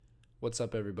What's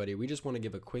up, everybody? We just want to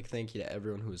give a quick thank you to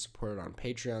everyone who has supported on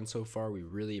Patreon so far. We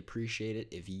really appreciate it.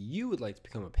 If you would like to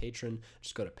become a patron,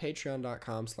 just go to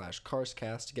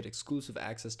patreon.com/carscast to get exclusive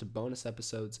access to bonus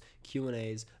episodes,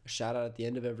 Q&As, a shout out at the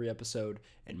end of every episode,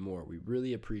 and more. We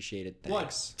really appreciate it.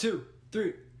 Thanks. 1, 2,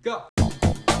 3, go!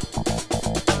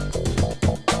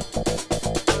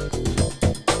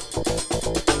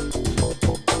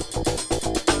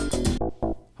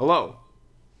 Hello.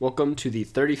 Welcome to the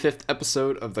 35th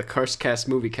episode of the Carscast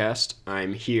Moviecast.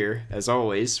 I'm here, as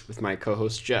always, with my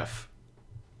co-host Jeff.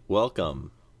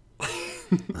 Welcome.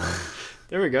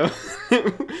 There we go.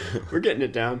 We're getting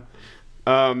it down.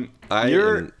 Yeah.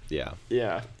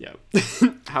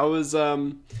 How was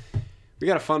we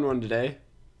got a fun one today.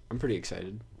 I'm pretty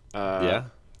excited. Yeah.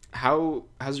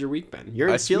 How's your week been? You're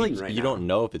in I feel Sweden like right you now. don't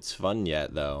know if it's fun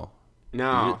yet, though.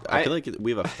 No, I feel like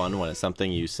we have a fun one. It's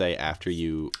something you say after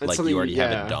you It's you already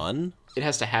have yeah. it done. It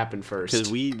has to happen first. Because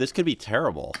this could be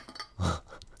terrible.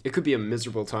 It could be a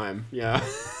miserable time. Yeah.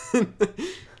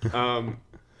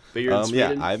 But you're in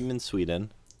Sweden. Yeah, I'm in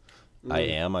Sweden.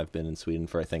 I've been in Sweden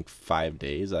for I think 5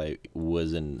 days. I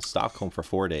was in Stockholm for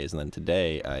 4 days, and then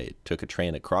today I took a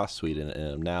train across Sweden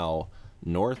and I'm now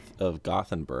north of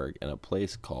Gothenburg in a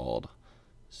place called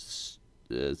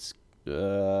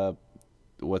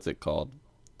what's it called?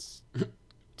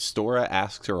 Stora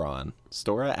Askeron.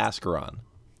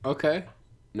 Okay.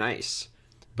 Nice.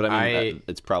 But I mean,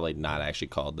 it's probably not actually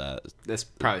called that. That's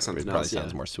probably It something probably else.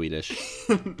 sounds more Swedish. It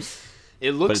But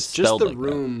looks it's just spelled the like that.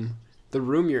 room. The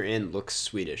room you're in looks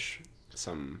Swedish.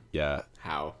 Yeah.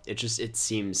 How it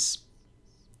seems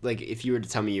like if you were to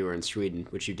tell me you were in Sweden,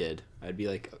 which you did, I'd be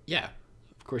like, yeah,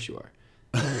 of course you are.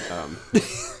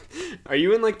 Are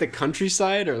you in like the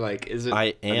countryside or like is it?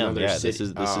 I am. another Yeah. city?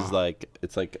 This is like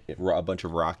it's like a bunch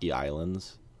of rocky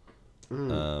islands.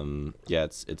 Yeah.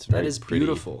 It's very that is pretty.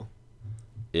 beautiful.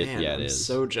 Man, it I'm is.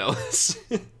 so jealous.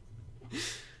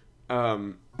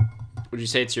 Would you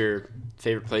say it's your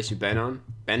favorite place you've been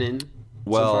in? So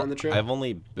Well, far on the trip? I've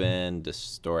only been to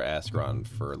Stora Askeron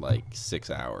for like 6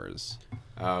 hours,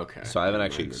 Oh, okay. so I haven't Never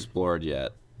actually mind then. explored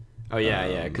yet. Oh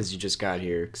yeah, because you just got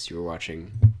here because you were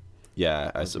watching.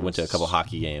 Yeah, I went to a couple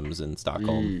hockey games in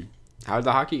Stockholm. How did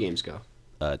the hockey games go?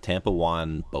 Tampa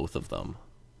won both of them.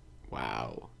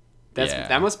 Wow, Yeah.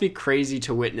 that must be crazy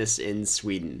to witness in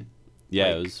Sweden.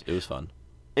 Yeah, Like- it was fun.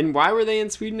 And why were they in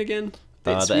Sweden again?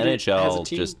 The Sweden has a NHL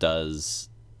team? just does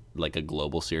like a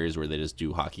global series where they just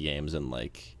do hockey games in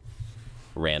like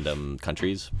random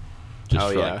countries, just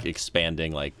Oh, for yeah. like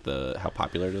expanding like how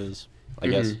popular it is. I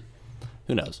guess.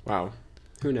 Who knows? Wow,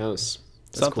 who knows?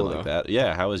 That's Something cool, like though. that.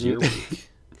 Yeah. How was your week?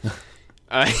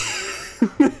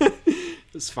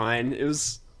 It was fine. It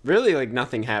was really like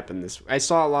nothing happened this. I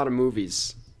saw a lot of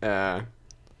movies.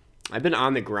 I've been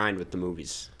on the grind with the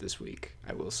movies this week,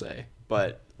 I will say.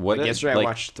 But yesterday I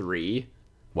watched 3.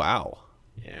 Wow.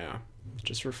 Yeah,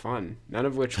 just for fun. None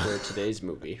of which were today's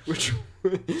movie.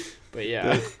 But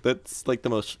yeah, That's like the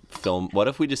most film. What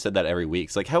if we just said that every week?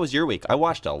 It's like, how was your week? I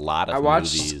watched a lot of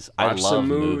movies. I watched love some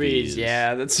movies.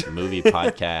 Yeah, that's Movie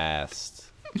podcast.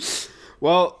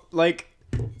 well, like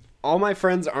all my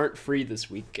friends aren't free this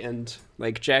weekend.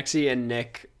 Like Jaxie and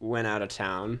Nick went out of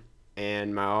town,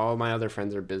 and all my other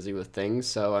friends are busy with things.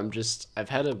 So I've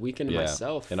had a weekend to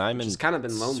myself, And I'm which in has kind of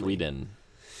been lonely. Sweden.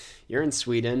 You're in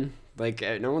Sweden. Like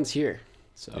no one's here,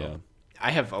 so Yeah.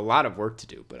 I have a lot of work to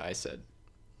do. But I said.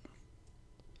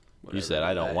 You said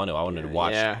I don't want to. I wanted to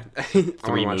watch Yeah.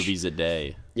 3 movies a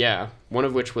day. Yeah, one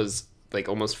of which was like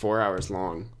almost 4 hours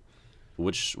long.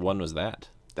 Which one was that?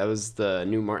 That was the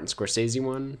new Martin Scorsese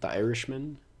one, The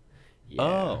Irishman. Yeah.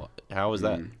 Oh, how was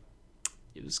that?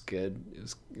 It was good.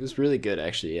 It was really good,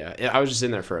 actually. Yeah, I was just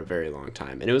in there for a very long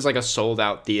time, and it was like a sold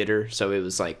out theater, so it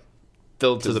was like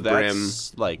filled to the brim.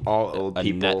 That's like all old a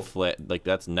people. Netflix, like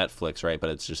that's Netflix, right?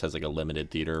 But it just has like a limited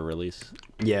theater release.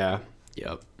 Yeah.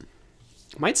 Yep.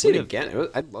 Might see it What if- again.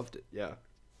 I loved it. Yeah.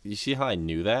 You see how I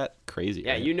knew that? Crazy.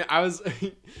 Yeah, right? you know, I was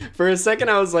for a second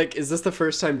I was like, is this the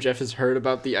first time Jeff has heard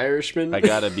about The Irishman? I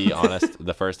gotta be honest.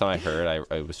 The first time I heard,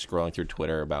 I was scrolling through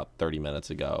Twitter about 30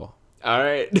 minutes ago, All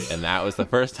right. and that was the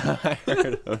first time I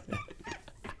heard of it.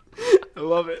 I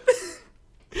love it.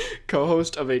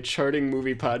 Co-host of a charting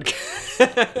movie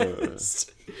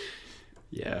podcast.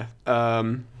 Yeah.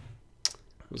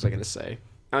 What was I gonna say?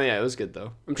 Oh yeah, it was good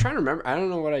though. I'm trying to remember. I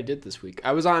don't know what I did this week.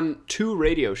 I was on 2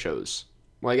 radio shows.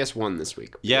 Well, I guess 1 this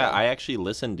week. Yeah, I actually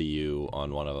listened to you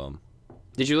on one of them.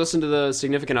 Did you listen to the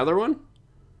Significant Other one?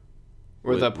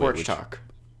 Or the Wait, Porch which- Talk?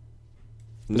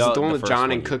 Was it the one with first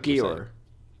John and you Cookie said. or?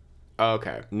 Oh,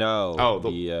 okay. No. Oh,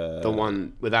 the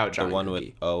one without John The one and with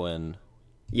Cookie. Owen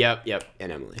Yep,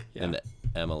 and Emily. Yeah. and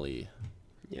Emily.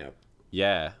 Yep.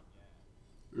 Yeah.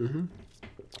 It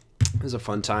was a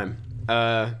fun time.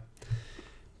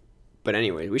 But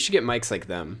anyway, we should get mics like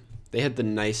them. They had the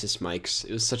nicest mics.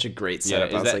 It was such a great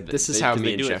setup. I was like, this is how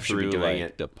me and Jeff should be doing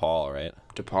it. DePaul, right?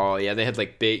 DePaul, yeah, they had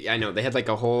like big. I know they had like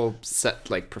a whole set,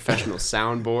 like professional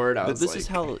soundboard. But this is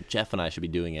how Jeff and I should be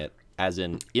doing it, as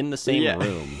in the same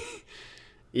room.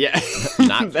 Yeah,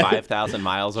 not 5,000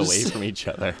 miles away from each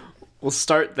other. We'll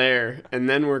start there and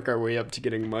then work our way up to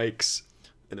getting mics,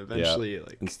 and eventually,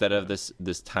 like instead of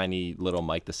this tiny little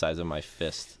mic the size of my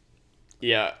fist.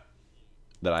 Yeah.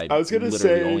 That I was gonna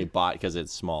literally say, only bought because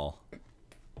it's small.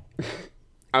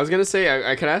 I was gonna say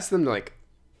I could ask them like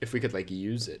if we could like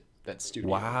use it, that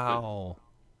studio. Wow.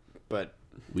 But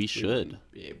we should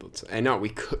be able to. I know we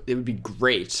could. It would be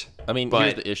great. I mean,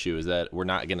 here's the issue: is that we're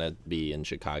not gonna be in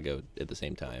Chicago at the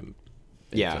same time.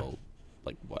 Until,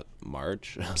 like what,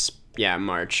 March? Yeah,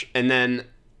 March, and then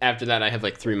after that, I have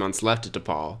like 3 months left at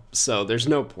DePaul, so there's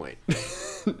no point.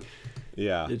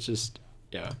 Yeah. It's just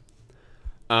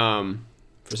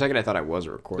For a second, I thought I was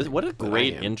recording. What a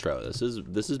great intro! This has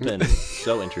been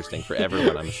so interesting for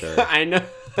everyone, I'm sure. I know.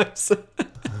 I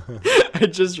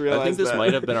just realized. I think this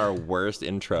might have been our worst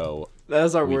intro.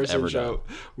 That's our worst intro. Done.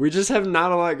 We just have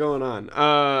not a lot going on.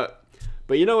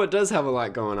 But you know what does have a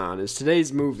lot going on is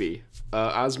today's movie,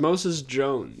 Osmosis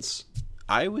Jones.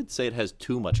 I would say it has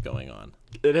too much going on.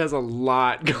 It has a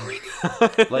lot going on.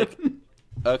 Like.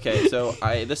 Okay, so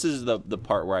this is the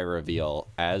part where I reveal,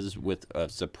 as with a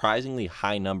surprisingly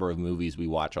high number of movies we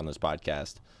watch on this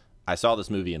podcast, I saw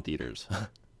this movie in theaters.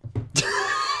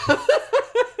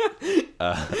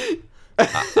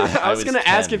 I was going to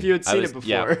ask if you had seen it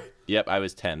before. Yep, I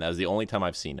was 10. That was the only time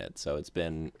I've seen it. So it's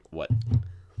been, what,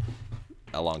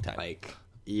 a long time.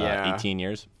 18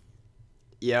 years?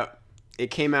 Yep.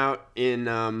 It came out in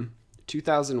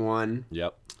 2001.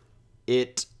 Yep.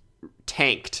 It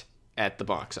tanked at the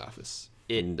box office.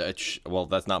 Well,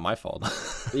 that's not my fault.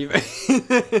 you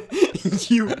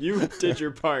did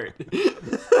your part.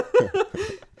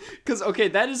 Because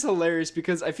that is hilarious,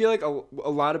 because I feel like a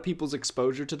lot of people's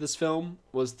exposure to this film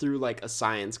was through like a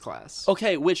science class.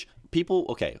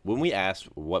 When we asked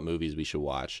what movies we should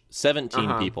watch,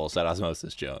 17 people said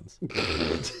Osmosis Jones.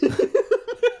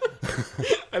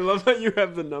 I love how you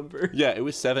have the number. Yeah, it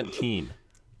was 17.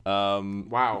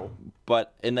 Wow.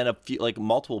 And then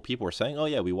multiple people were saying, "Oh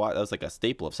yeah, we watched. That was like a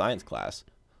staple of science class."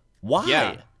 Why?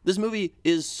 Yeah. This movie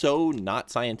is so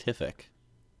not scientific.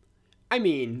 I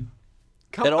mean,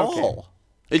 at all.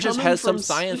 It just has some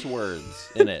science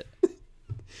words in it.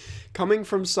 Coming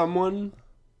from someone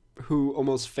who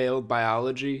almost failed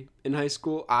biology in high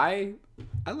school, I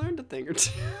learned a thing or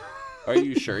two. Are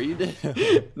you sure you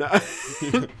did? No.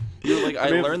 You're like, I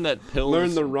learned that pills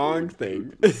learned the wrong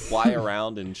thing. Fly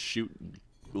around and shoot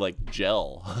like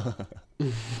gel.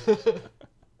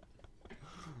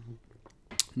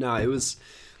 No, it was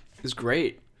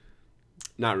great.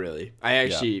 Not really. I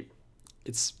actually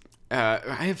I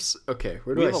have where do I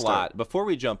start? We have a lot. Before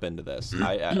we jump into this,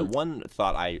 one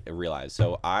thought I realized.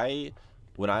 So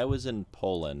when I was in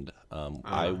Poland,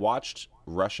 I watched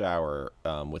Rush Hour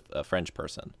with a French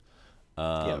person.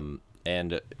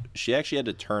 And she actually had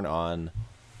to turn on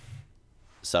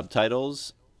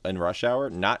subtitles in Rush Hour,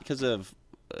 not because of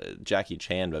Jackie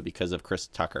Chan, but because of Chris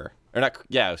Tucker. Or not?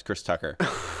 Yeah, it was Chris Tucker.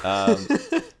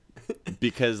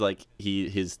 Because like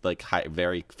his like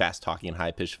very fast talking and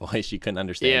high pitched voice, you couldn't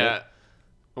understand it.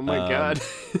 Oh my god.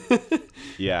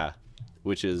 Yeah.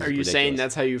 Which is. Are you ridiculous. saying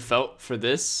that's how you felt for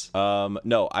this?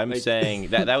 No, I'm saying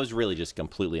that was really just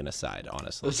completely an aside,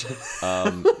 honestly.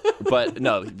 But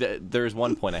no, there's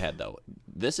one point I had though.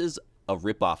 This is a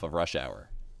ripoff of Rush Hour.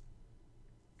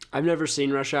 I've never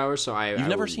seen Rush Hour, so You've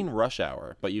never seen Rush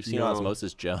Hour, but you've seen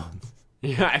Osmosis Jones.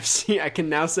 Yeah, I can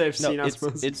now say I've seen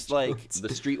Osmosis. It's like the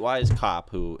streetwise cop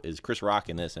who is Chris Rock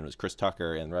in this, and it was Chris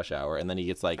Tucker in Rush Hour, and then he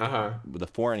gets like the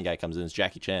foreign guy comes in, it's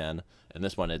Jackie Chan, and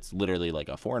this one it's literally like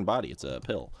a foreign body, it's a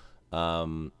pill.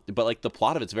 But like the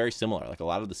plot of it's very similar. Like a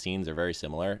lot of the scenes are very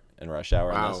similar in Rush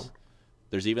Hour. Wow. And this.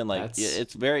 There's even like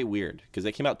it's very weird because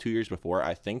they came out 2 years before.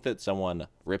 I think that someone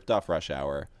ripped off Rush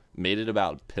Hour, made it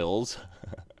about pills,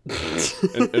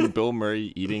 and Bill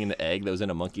Murray eating an egg that was in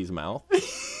a monkey's mouth.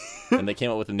 And they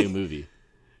came up with a new movie.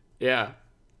 Yeah,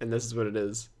 and this is what it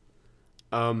is.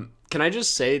 Can I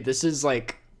just say this is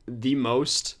like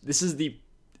this is the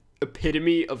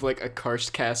epitome of like a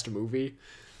Karstcast movie.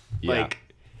 Yeah. Like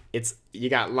you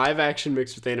got live action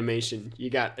mixed with animation. You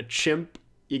got a chimp.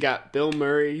 You got Bill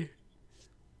Murray.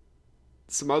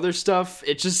 Some other stuff.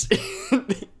 It just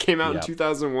came out in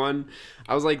 2001.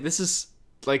 I was like, this is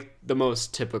like the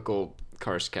most typical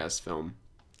Karstcast film,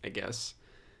 I guess.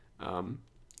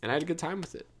 And I had a good time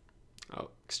with it. Oh,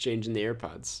 exchanging the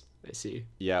AirPods. I see.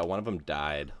 Yeah, one of them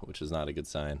died, which is not a good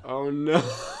sign. Oh no.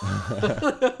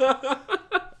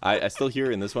 I still hear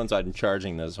it in this one, so I'm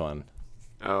charging this one.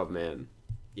 Oh man.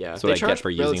 Yeah. So what I get for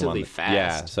using one. Fast.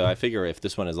 Yeah, so I figure if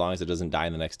this one, as long as it doesn't die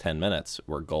in the next 10 minutes,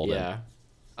 we're golden. Yeah.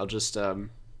 I'll just we'll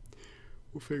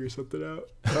figure something out.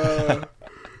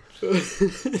 It's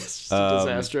just a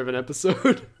disaster of an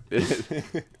episode.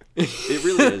 It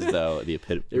really is, though. The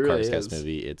epitome of a really Cars Cast is.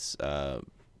 movie. It's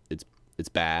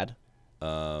bad.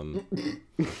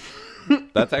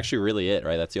 That's actually really it,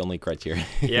 right? That's the only criteria.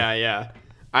 Yeah.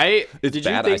 It's did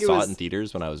bad. You I think saw was, it in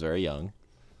theaters when I was very young.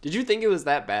 Did you think it was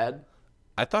that bad?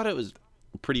 I thought it was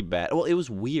pretty bad. Well, it was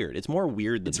weird. It's more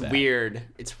weird than It's bad. weird.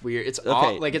 It's weird. It's Okay,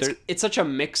 all like it's such a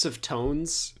mix of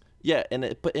tones. Yeah, and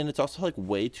it's also like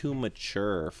way too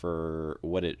mature for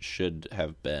what it should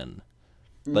have been.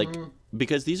 Like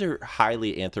because these are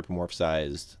highly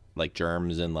anthropomorphized like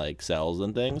germs and like cells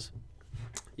and things,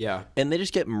 Yeah. and they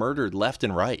just get murdered left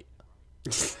and right.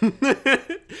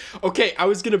 Okay, I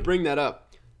was gonna bring that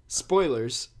up.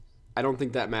 Spoilers. I don't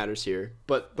think that matters here,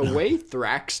 but the way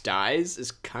Thrax dies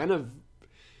is kind of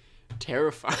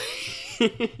terrifying.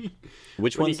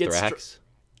 Which When he one's gets Thrax?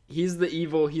 He's the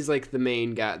evil. He's like the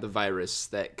main guy, the virus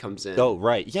that comes in. Oh,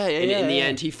 right. Yeah. And in the yeah.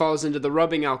 end, he falls into the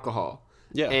rubbing alcohol.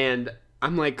 Yeah. And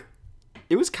I'm like,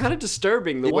 it was kind of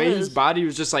disturbing the It way was. his body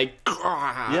was just like.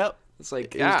 "Ah." Yep. It's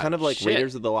like It was kind of like shit.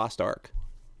 Raiders of the Lost Ark.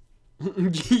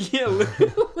 Yeah.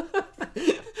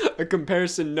 A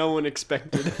comparison no one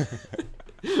expected.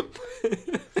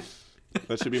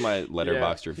 That should be my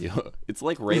letterbox review. It's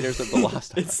like Raiders of the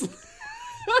Lost Ark.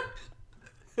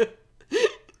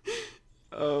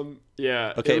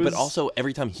 Yeah. Okay, it but was- also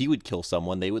every time he would kill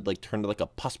someone, they would like turn to like a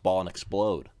pus ball and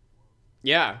explode.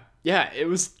 Yeah. It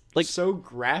was Like- so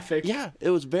graphic. Yeah, it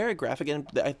was very graphic, and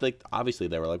I think obviously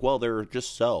they were like, well, they're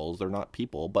just cells, they're not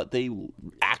people, but they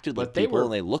acted like But they people were.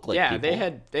 and they looked like yeah,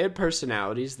 people. they had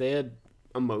personalities. They had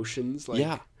emotions. Like,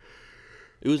 Yeah,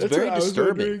 it was That's very what I was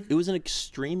disturbing. wondering. It was an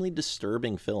extremely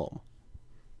disturbing film.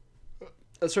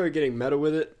 I started getting meta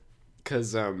with it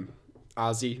because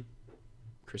Ozzy,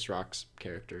 Chris Rock's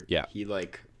character. Yeah. He well,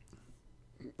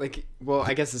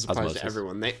 I guess this applies Osmosis. to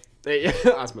everyone. They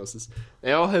osmosis.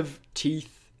 They all have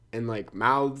teeth and like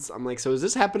mouths. I'm like, so is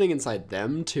this happening inside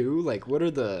them too? Like, what are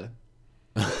the,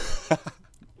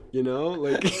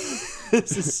 like,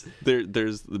 this is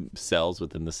There's the cells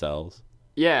within the cells.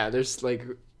 yeah. There's like,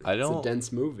 I it's a don't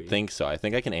dense movie. think so. I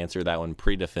think I can answer that one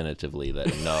pretty definitively that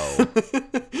no.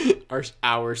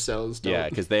 Our cells don't. Yeah,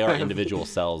 because they are individual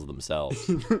cells themselves.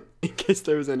 In case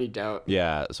there was any doubt.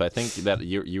 Yeah, so I think that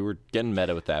you were getting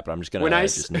meta with that, but I'm just gonna When I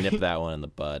just nip that one in the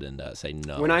bud and say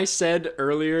no. When I said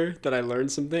earlier that I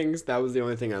learned some things, that was the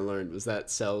only thing I learned was that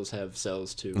cells have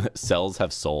cells too. Cells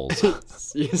have souls.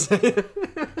 Yes.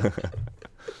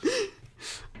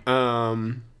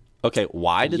 Okay,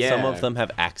 why did some Yeah. of them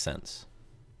have accents?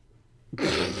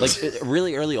 Like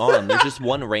really early on, there's just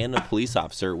one random police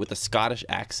officer with a Scottish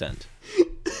accent.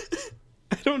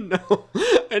 I don't know.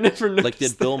 I never noticed. Like,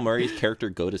 did Bill Murray's character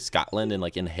go to Scotland and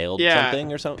like inhaled yeah,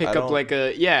 something or something? Pick up like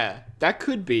that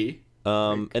could be.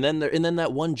 and then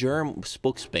that one germ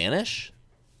spoke Spanish.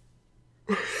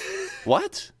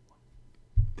 What?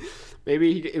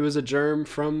 Maybe it was a germ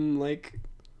from like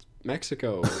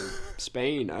Mexico, or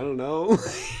Spain. I don't know.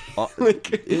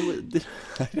 Like It was.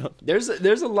 I don't. there's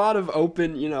a lot of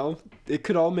open. It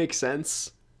could all make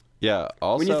sense. Yeah.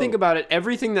 Also, When you think about it,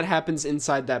 everything that happens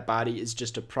inside that body is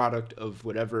just a product of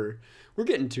whatever. We're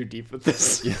getting too deep with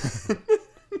this.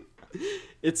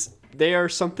 They are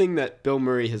something that Bill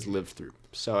Murray has lived through.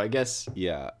 So I guess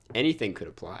yeah, anything could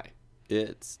apply.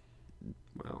 it's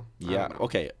Well, I yeah. don't know.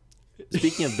 Okay.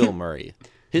 Speaking of Bill Murray,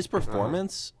 his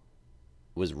performance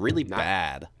was really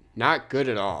bad. Not good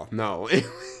at all. No, it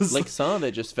was Like some of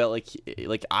it just felt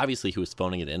like obviously he was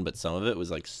phoning it in, but some of it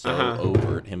was like so Uh-huh.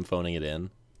 overt him phoning it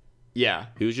in. yeah,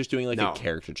 He was just doing like No. a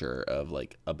caricature of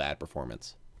like a bad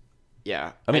performance.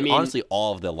 yeah. I mean, honestly,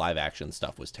 all of the live action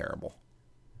stuff was terrible.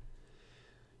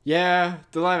 yeah.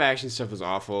 The live action stuff was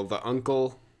awful. The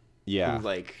uncle, Yeah. who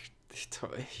like,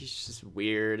 he's just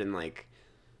weird and like,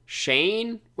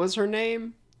 Shane was her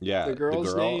name. Yeah. the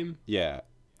girl's name? Yeah.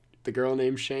 The girl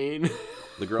named Shane.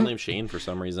 The girl named Shane for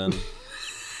some reason.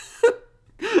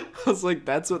 I was like,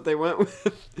 that's what they went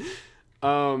with.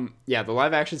 Yeah, the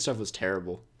live action stuff was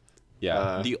terrible.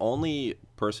 Yeah. The only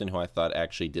person who I thought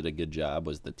actually did a good job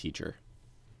was the teacher.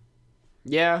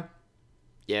 Yeah.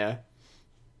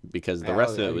 Because the Yeah,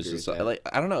 rest of I it was agree just with that. like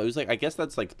I don't know. It was like I guess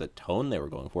that's like the tone they were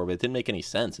going for, but it didn't make any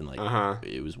sense and like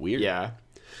it was weird. Yeah.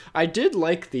 I did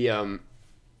like the on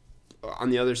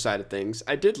the other side of things,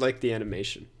 I did like the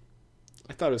animation.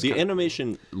 I thought it was The kinda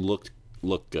animation looked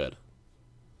good. cool.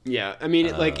 Yeah, I mean,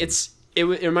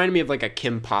 it reminded me of like a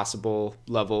Kim Possible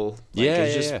level. Like,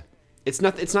 Yeah. It's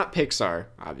not Pixar,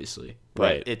 obviously, but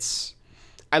Right. it's.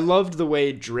 I loved the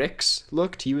way Drix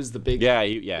looked. He was the big. Yeah,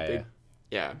 Yeah.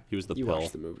 He was the You pill.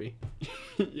 watched the movie.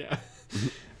 Yeah.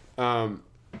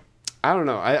 I don't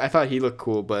know. I thought he looked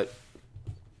cool, but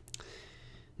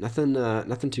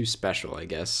nothing too special, I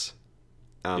guess.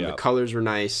 The colors were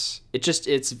nice.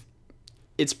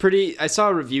 It's pretty. I saw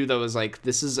a review that was like,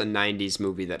 this is a 90s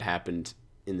movie that happened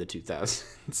in the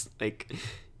 2000s. Like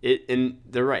it, and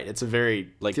they're right. It's a very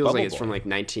Like feels Bubble like it's Boy. from like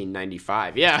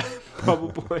 1995. Yeah. Bubble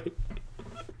Boy.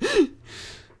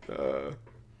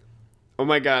 Oh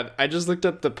my god, I just looked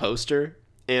up the poster,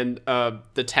 and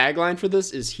the tagline for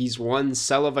this is "He's one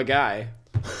cell of a guy."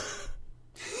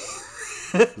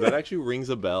 That actually rings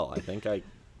a bell. I think I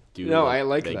do. No, I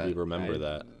like vaguely that. remember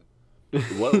that.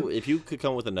 What if you could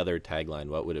come with another tagline?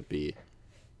 What would it be?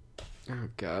 Oh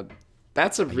god,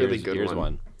 that's a really good here's one.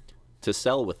 one. To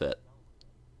sell with it.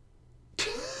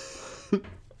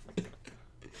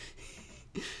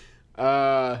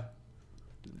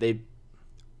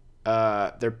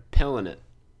 They're pilling it,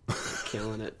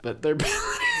 killing it, but they're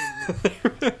pilling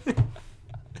it.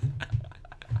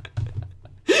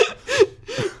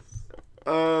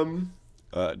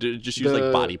 Just use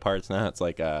like body parts now. It's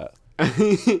like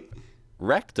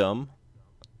rectum.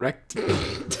 Rect.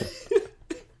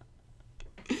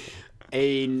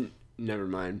 Never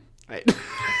mind.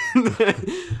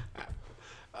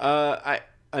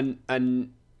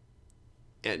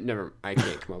 Never. I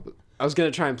can't come up with. I was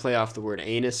gonna try and play off the word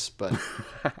anus, but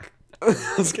I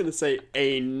was gonna say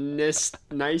anus.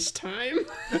 Nice time.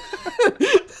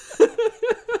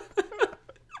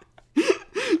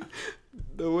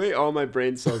 The way all my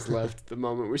brain cells left the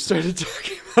moment we started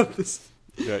talking about this.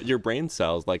 Your brain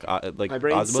cells, like My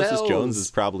brain Osmosis cells. Jones is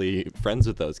probably friends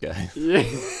with those guys. Yeah,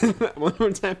 I wonder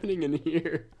what's happening in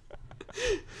here.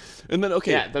 And then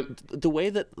okay, Yeah, the way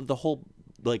that the whole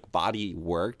like body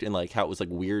worked and like how it was like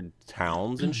weird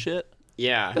towns and shit,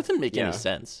 Yeah, that didn't make yeah. any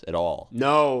sense at all.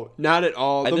 No, not at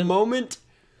all. The didn't- moment,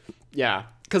 yeah,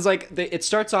 because like it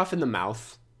starts off in the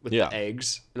mouth with Yeah. the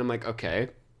eggs, and I'm like, okay,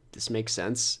 this makes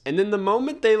sense. And then the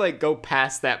moment they like go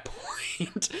past that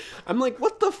point, I'm like,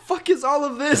 what the fuck is all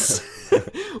of this?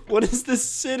 What is this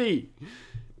city?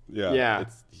 Yeah.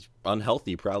 It's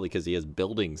unhealthy probably because he has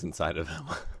buildings inside of him.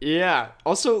 Yeah.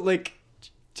 Also, like,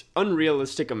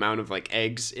 unrealistic amount of like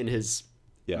eggs in his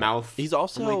mouth. He's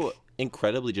also I'm like,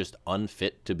 incredibly just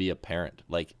unfit to be a parent.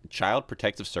 Like Child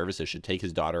Protective Services should take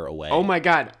his daughter away. oh my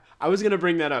god, I was gonna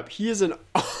bring that up. He is an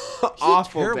He's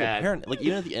awful a terrible dad. parent. Like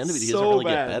even at the end of it, he So doesn't really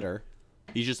bad. get better.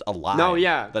 He's just alive. No,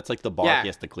 yeah. That's like the bar Yeah. he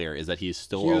has to clear is that he's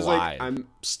still He was alive. like, I'm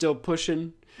still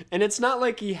pushing, and it's not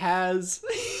like he has.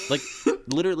 Like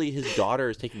literally, his daughter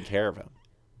is taking care of him.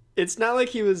 It's not like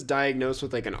he was diagnosed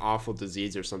with like an awful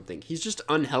disease or something. He's just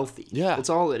unhealthy. Yeah. That's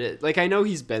all it is. Like, I know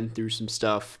he's been through some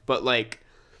stuff, but like,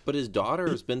 But his daughter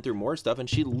has been through more stuff, and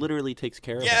she literally takes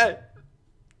care of him. yeah,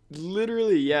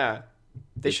 literally, yeah.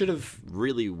 They should have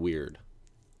Really weird.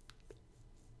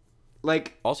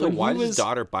 like. Also, when why he does his was-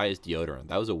 daughter buy his deodorant?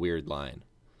 That was a weird line.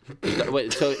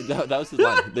 Wait, so that was his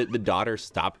line. The daughter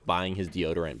stopped buying his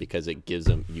deodorant because it gives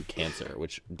you cancer,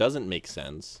 which doesn't make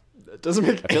sense. It doesn't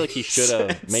make. I feel like he should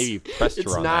have maybe pressed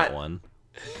It's her on not- that one.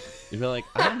 You'd be like,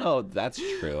 I don't know, that's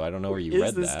true. I don't know where you Is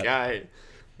read this that. guy?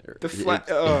 The It's- flat.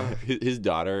 His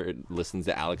daughter listens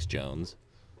to Alex Jones.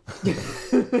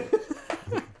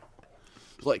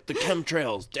 Like the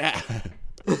chemtrails, Dad.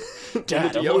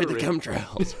 Dad, avoid the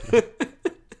chemtrails.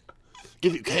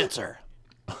 Give you cancer.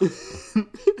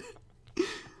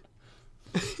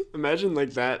 Imagine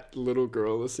like that little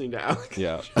girl listening to Alex.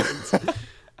 Yeah.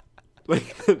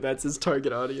 Like that's his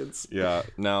target audience. Yeah.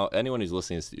 Now, anyone who's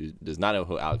listening who does not know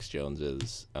who Alex Jones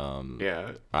is,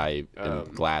 Yeah. I am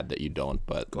glad that you don't,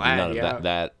 but Glad, none of yeah.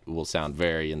 that will sound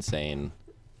very insane.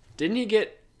 Didn't he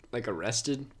get like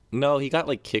arrested? No, he got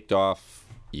like kicked off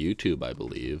YouTube, I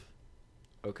believe.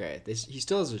 Okay. He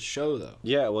still has a show though.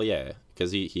 Yeah, well, yeah,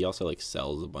 because he also like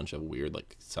sells a bunch of weird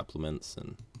like supplements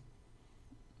and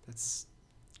That's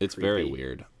it's very creepy.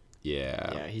 weird.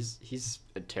 Yeah. yeah. He's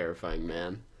a terrifying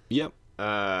man. Yep.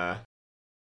 Uh.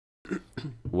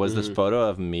 Was this photo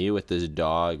of me with this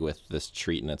dog with this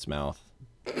treat in its mouth?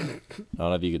 I don't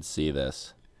know if you could see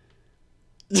this.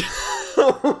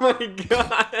 Oh my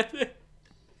god.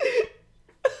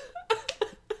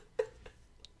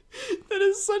 That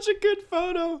is such a good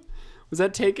photo. Was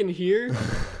that taken here? That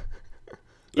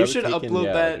You was should taken, upload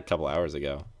yeah, that. like a couple hours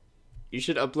ago. You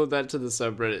should upload that to the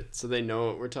subreddit so they know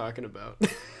what we're talking about.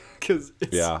 because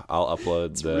I'll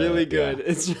upload. It's really good.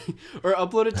 It's or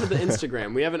upload it to the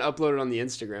Instagram. We haven't uploaded on the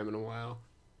Instagram in a while.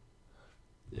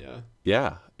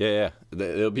 Yeah.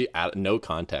 It'll be no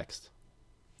context.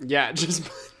 Yeah,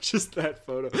 just that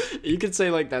photo. You could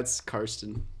say like that's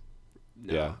Karsten.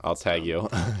 No, yeah, I'll tag you.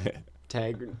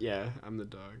 Yeah, I'm the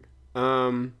dog.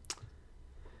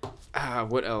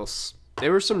 What else?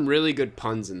 There were some really good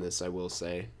puns in this, I will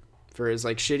say. For as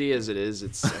like shitty as it is, I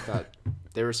thought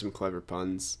there were some clever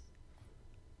puns.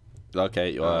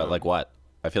 Okay, like what?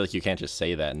 I feel like you can't just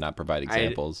say that and not provide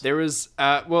examples. There was,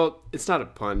 well, it's not a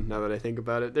pun now that I think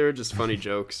about it. They were just funny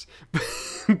jokes.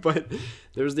 But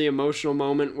there was the emotional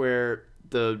moment where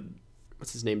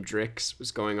what's his name, Drix,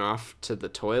 was going off to the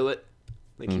toilet.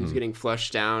 Like, he was getting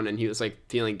flushed down, and he was, like,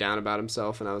 feeling down about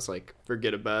himself. And I was like,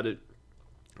 forget about it.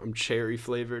 I'm cherry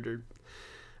flavored.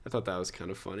 I thought that was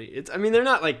kind of funny. I mean, they're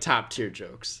not, like, top-tier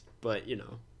jokes. But, you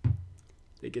know,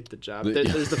 they get the job.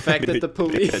 There's the fact that the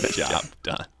police... Get the job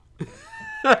done.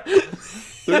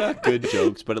 They're not good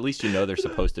jokes, but at least you know they're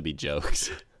supposed to be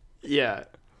jokes. Yeah.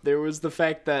 There was the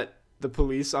fact that the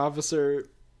police officer,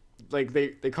 like,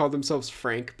 they called themselves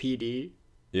Frank PD.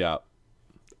 Yeah.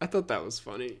 I thought that was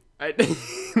funny.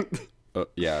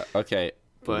 Yeah, okay.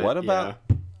 But what about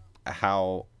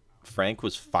how Frank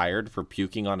was fired for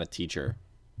puking on a teacher?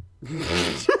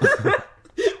 I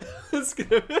was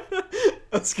gonna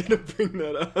bring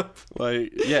that up.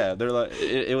 Like, yeah, they're like,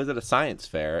 it was at a science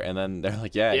fair, and then they're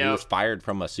like, he was fired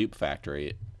from a soup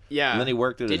factory. Yeah. And then he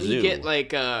worked at a zoo. Did he get,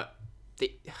 like,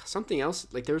 something else?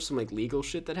 Like, there was some, like, legal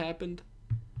shit that happened?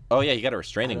 Oh, yeah, he got a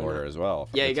restraining order as well.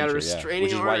 Yeah, he got a restraining order.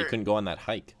 Which is why he couldn't go on that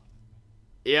hike.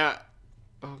 Yeah.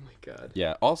 Oh, my God.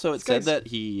 Yeah. Also, it said that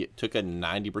he took a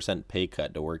 90% pay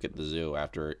cut to work at the zoo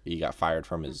after he got fired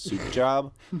from his soup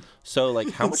job. So, like,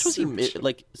 how much was he...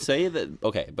 Like, say that...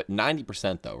 Okay, but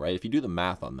 90% though, right? If you do the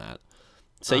math on that,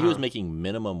 say he was making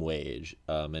minimum wage.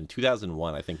 In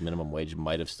 2001, I think minimum wage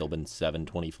might have still been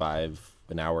 $7.25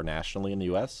 an hour nationally in the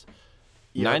U.S.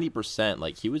 Yep. 90%,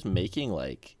 like, he was making,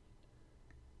 like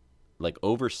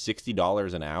over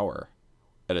 $60 an hour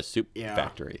at a soup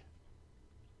factory.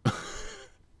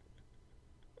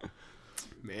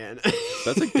 Man,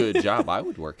 that's a good job. I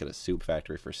would work at a soup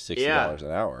factory for $60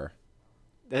 an hour.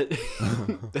 None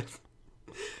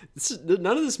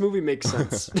of this movie makes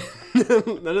sense.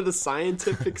 None of the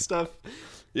scientific stuff.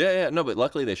 Yeah. No, but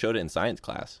luckily they showed it in science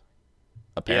class.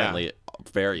 Apparently,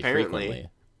 very frequently.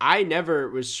 I never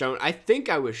was shown. I think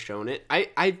I was shown it.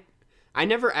 I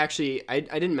never actually. I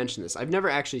didn't mention this. I've never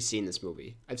actually seen this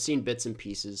movie. I've seen bits and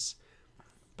pieces.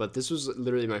 But this was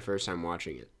literally my first time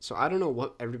watching it. So I don't know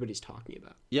what everybody's talking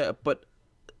about. Yeah, but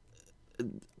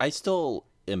I still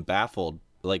am baffled.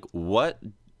 Like, what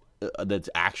that's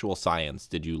actual science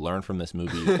did you learn from this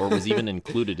movie or was even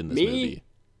included in this movie?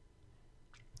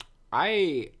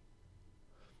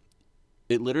 It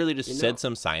literally just said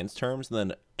some science terms,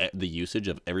 and then the usage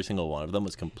of every single one of them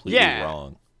was completely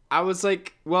wrong. I was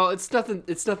like, well, it's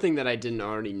nothing that I didn't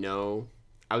already know.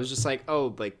 I was just like,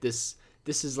 oh, like this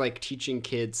is like teaching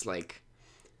kids, like,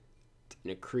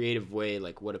 in a creative way,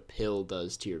 like what a pill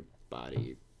does to your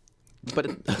body. But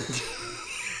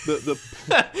the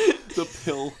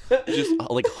pill just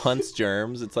like hunts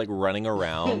germs. It's like running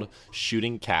around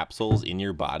shooting capsules in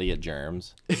your body at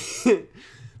germs.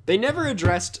 They never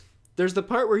addressed. There's the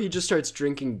part where he just starts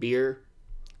drinking beer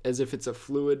as if it's a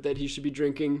fluid that he should be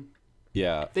drinking.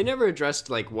 Yeah. They never addressed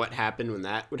like what happened when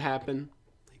that would happen,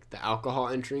 like the alcohol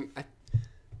entering.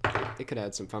 They could have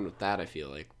had some fun with that, I feel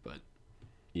like, but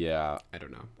yeah, I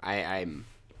don't know.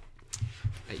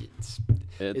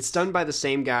 It's done by the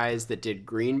same guys that did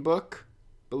Green Book,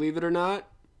 believe it or not.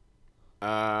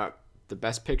 The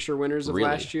Best Picture winners of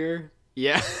last year.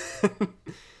 Yeah.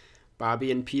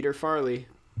 Bobby and Peter Farley.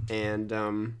 And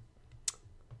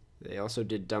they also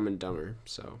did Dumb and Dumber.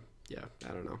 So, yeah, I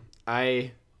don't know.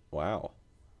 Wow.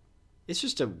 It's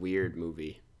just a weird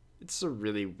movie. It's a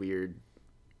really weird...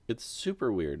 It's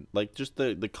super weird. Like, just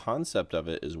the concept of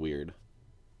it is weird.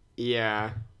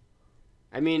 Yeah.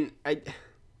 I mean, it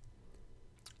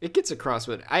gets across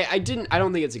what... I don't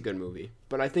think it's a good movie,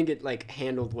 but I think it, like,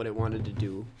 handled what it wanted to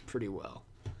do pretty well.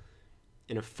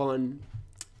 In a fun,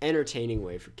 entertaining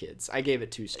way for kids. I gave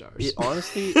it 2 stars. It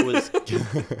honestly was...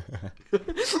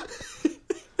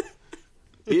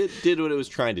 It did what it was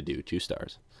trying to do. 2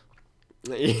 stars.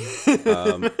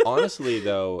 Honestly,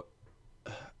 though,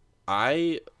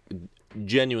 I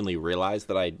genuinely realized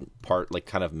that I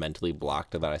kind of mentally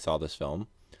blocked that I saw this film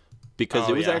because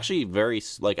it was actually very,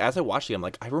 like, as I watched it, I'm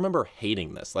like, I remember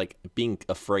hating this, like, being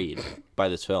afraid by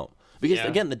this film because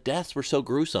again, the deaths were so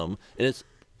gruesome and it's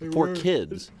for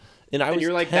kids, and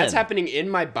you're like, 10. That's happening in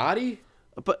my body.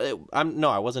 But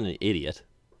I wasn't an idiot.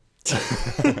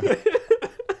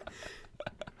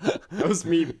 That was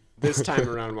me this time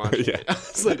around watching Yeah. it. I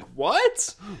was like,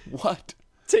 what? What?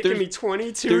 Taking me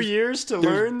 22 years to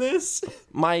learn this?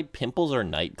 My pimples are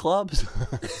nightclubs?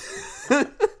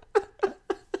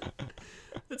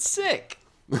 That's sick.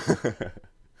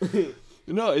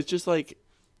 No, it's just like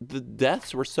the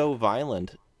deaths were so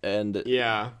violent and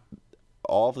Yeah.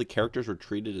 all of the characters were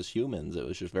treated as humans. It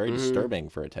was just very disturbing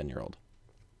for a 10-year-old.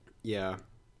 Yeah.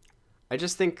 I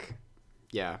just think,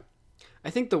 yeah. I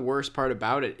think the worst part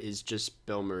about it is just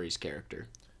Bill Murray's character,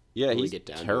 Yeah, When we he's get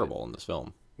down to terrible in this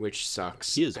film. which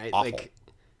sucks. He is awful.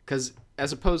 Because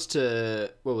as opposed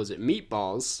to, what was it,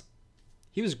 Meatballs,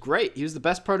 he was great. He was the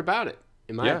best part about it,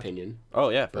 in my Yeah. opinion. Oh,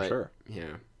 yeah, for But, sure.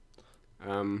 Yeah.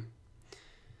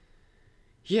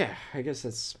 Yeah, I guess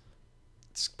it's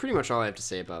pretty much all I have to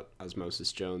say about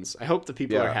Osmosis Jones. I hope the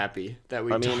people Yeah. are happy that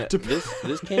we I mean, talked about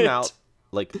this came out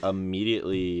like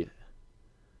immediately.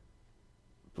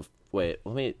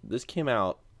 This came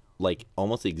out like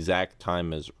almost the exact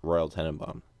time as Royal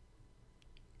Tenenbaum.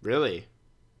 Really?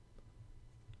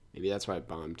 Maybe that's why it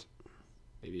bombed.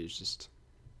 Maybe it's just...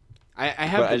 I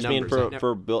have But the I just mean numbers.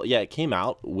 for Bill, yeah, it came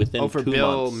out within for 2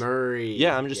 Bill months. Murray.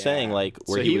 Yeah, I'm just saying like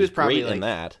where So he was probably great in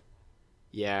that.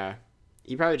 Yeah.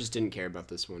 He probably just didn't care about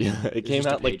this one. Yeah, it was came just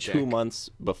a out like 2 paycheck. months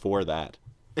before that.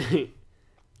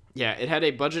 Yeah, it had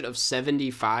a budget of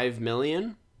 $75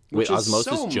 million. Wait, which is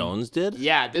Osmosis so- Jones did?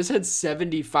 Yeah, this had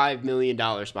 $75 million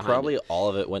behind Probably it. all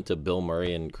of it went to Bill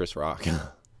Murray and Chris Rock.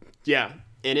 Yeah,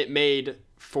 and it made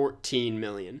 $14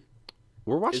 million.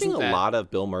 We're watching Isn't a that- lot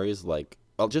of Bill Murray's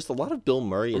just a lot of Bill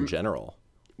Murray in general.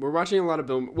 We're watching a lot of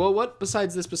Bill... Well, what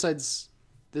besides this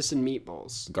and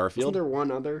Meatballs? Garfield? Isn't there one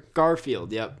other?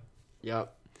 Garfield, yep.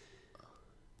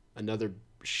 Another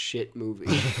shit movie.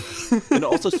 And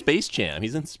also Space Jam.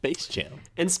 He's in Space Jam.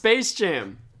 And Space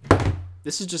Jam.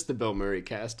 This is just the Bill Murray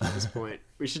cast at this point.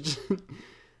 We should just...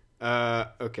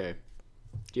 okay.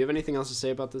 Do you have anything else to say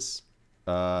about this?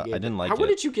 I didn't like What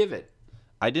it. did you give it?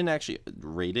 I didn't actually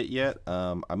rate it yet.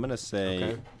 I'm gonna say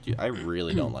Okay. dude, I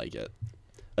really don't like it.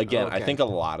 Again, I Okay. think a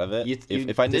lot of it. You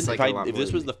if I didn't, dislike it a lot if more this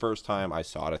than was me. the first time I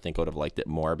saw it, I think I would have liked it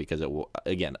more because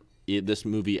this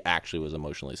movie actually was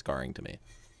emotionally scarring to me.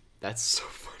 That's so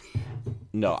funny.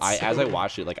 No, as I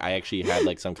watched it, I actually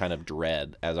had some kind of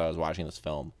dread as I was watching this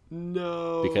film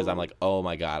No. because I'm like, oh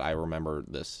my god, I remember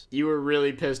this. You were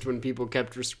really pissed when people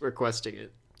kept requesting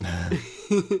it.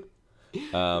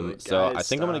 So I guys,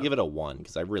 think I'm gonna stop. give it a 1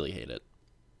 because I really hate it.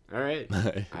 All right.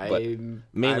 But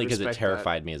mainly because it respect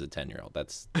terrified me as a 10-year-old.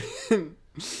 That's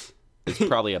it's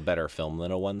probably a better film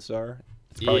than a 1-star.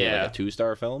 It's probably Yeah. like a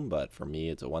 2-star film, but for me,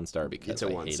 it's a 1-star because It's a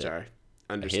I 1 hate star. it. I hate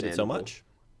Understandable. it so much.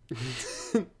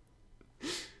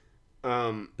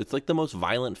 It's like the most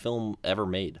violent film ever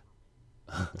made.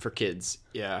 For kids.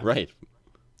 Yeah. Right?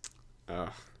 Ugh.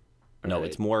 No, Alright.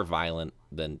 it's more violent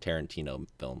than Tarantino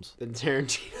films. Then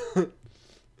Tarantino.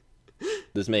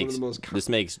 This makes the most this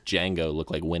makes Django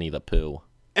look like Winnie the Pooh.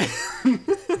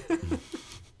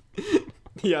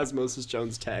 The Osmosis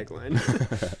Jones tagline.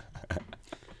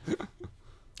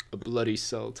 A bloody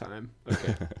soul time.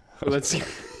 Okay. Let's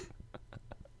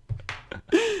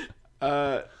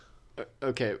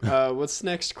okay. What's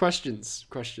next? Questions.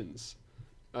 Questions,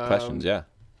 Um, yeah.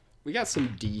 We got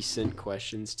some decent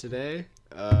questions today.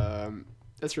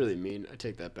 That's really mean. I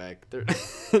take that back. They're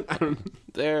I don't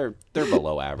They're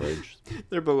below average.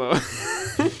 they're below.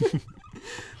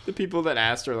 The people that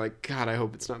asked are like, God, I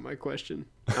hope it's not my question.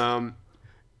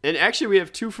 And actually we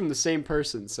have 2 from the same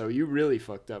person, so you really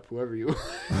fucked up, whoever you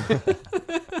are.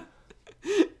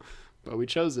 But we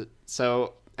chose it.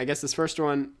 So I guess this first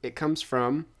one, it comes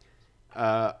from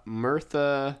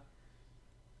Mirtha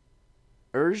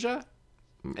Urja,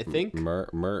 I think. I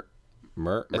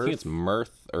think it's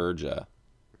Mirth Urja.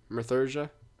 Mirthurja?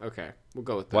 Okay, we'll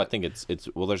go with that. Well, I think it's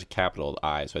there's a capital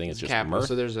I, so I think it's just Capital, Mirth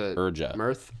so there's a Urja.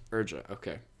 Mirth Urja.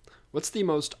 Okay. What's the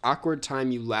most awkward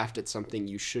time you laughed at something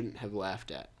you shouldn't have laughed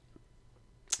at?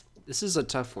 This is a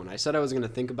tough one. I said I was going to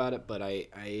think about it, but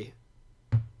I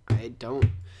don't.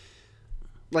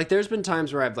 Like, there's been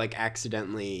times where I've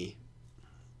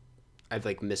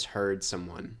misheard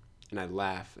someone, and I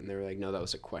laugh, and they were like, "No, that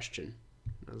was a question."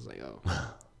 I was like, "Oh,"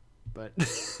 but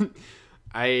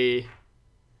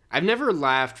I've never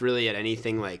laughed really at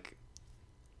anything like.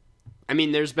 I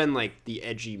mean, there's been like the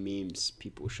edgy memes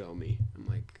people show me. I'm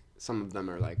like, some of them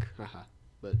are like, haha,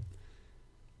 but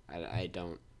I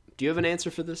don't. Do you have an answer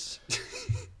for this?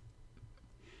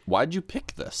 Why'd you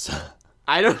pick this?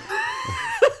 I don't.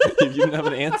 If you didn't have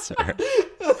an answer.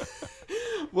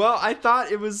 Well,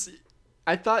 I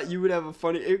I thought you would have a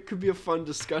funny. It could be a fun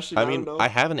discussion. I don't mean, know. I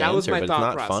have an That was answer, my but it's thought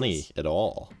not process. funny at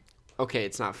all. Okay,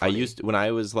 it's not I funny. used when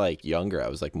I was like younger, I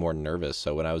was like more nervous.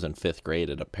 So when I was in 5th grade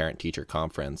at a parent-teacher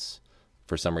conference,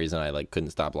 for some reason I like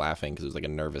couldn't stop laughing because it was like a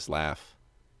nervous laugh.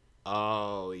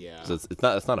 Oh yeah. So it's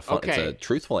not a fun. It's Okay. a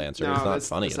truthful answer. No, it's not that's,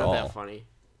 funny that's at not all. that funny.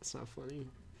 It's not funny.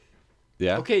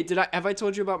 Yeah. Okay, have I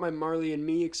told you about my Marley and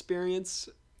Me experience?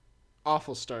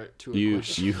 Awful start to a You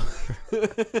question.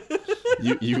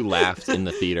 you laughed in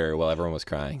the theater while everyone was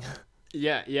crying.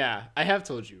 Yeah. I have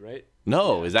told you, right?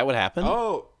 No, is that what happened?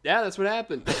 Oh, yeah, that's what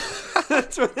happened.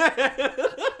 That's what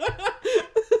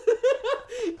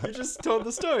You just told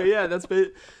the story. Yeah,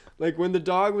 like when the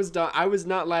dog was done. I was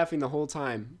not laughing the whole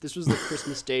time. This was the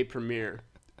Christmas Day premiere.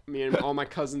 Me and all my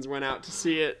cousins went out to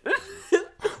see it.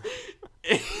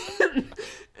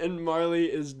 And Marley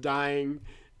is dying,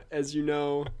 as you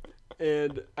know.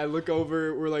 And I look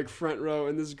over, we're like front row,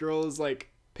 and this girl is like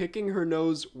picking her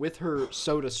nose with her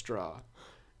soda straw.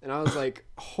 And I was like,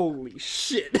 holy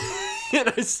shit. And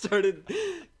I started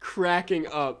cracking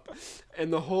up.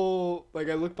 And the whole, like,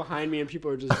 I look behind me and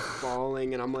people are just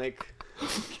bawling. And I'm like,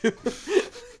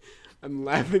 I'm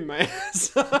laughing my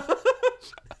ass off.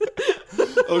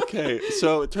 Okay,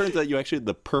 so it turns out you actually had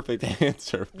the perfect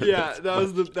answer. for Yeah,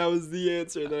 this that was the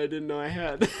answer that I didn't know I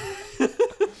had.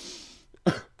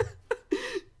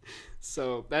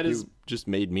 So that is You just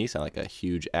made me sound like a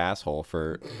huge asshole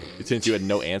since you had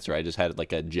no answer. I just had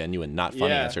like a genuine, not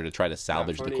funny Yeah. answer to try to not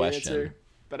salvage the funny question. answer,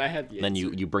 but I had the Then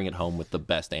answer. you bring it home with the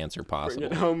best answer Bring possible.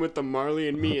 it home with the Marley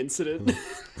and Me incident.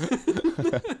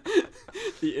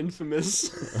 The infamous.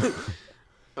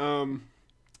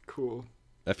 Cool.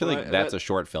 I feel Well, like that's that- a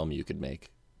short film you could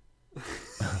make.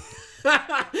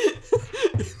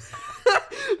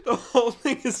 The whole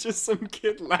thing is just some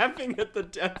kid laughing at the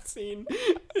death scene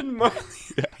in Marley.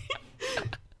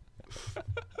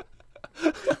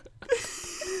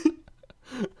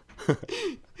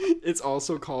 It's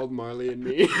also called Marley and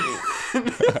Me.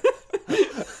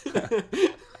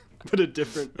 But a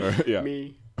different yeah.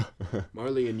 me.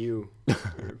 Marley and you. Or, I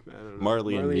don't know.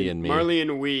 Marley and me and me. Marley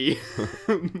and we.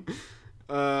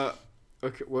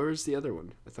 Okay, where's the other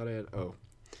one? I thought I had. Oh.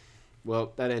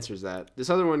 Well, that answers that. This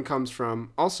other one comes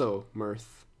from also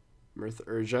Mirth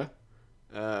Urja.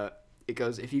 It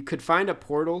goes, if you could find a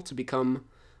portal to become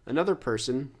another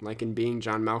person, like in Being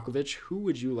John Malkovich, who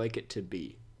would you like it to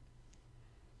be?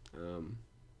 Have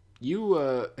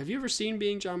you ever seen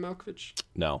Being John Malkovich?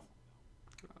 No.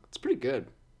 It's pretty good.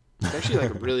 It's actually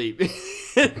like a really.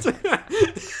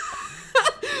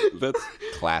 That's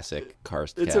classic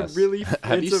Karst It's a cast. really-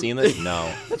 Have it's you a- seen this?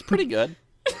 No. It's pretty good.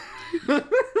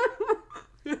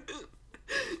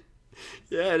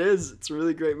 Yeah, it is. It's a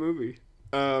really great movie.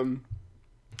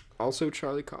 Also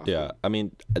Charlie Kaufman. Yeah. I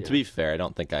mean, Yeah. to be fair,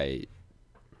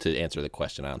 to answer the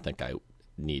question, I don't think I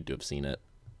need to have seen it.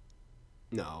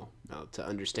 No, to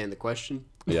understand the question.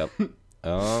 Yep.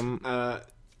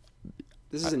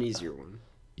 This is an easier one.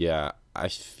 Yeah. I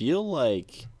feel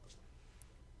like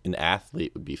an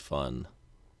athlete would be fun.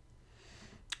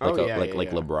 Like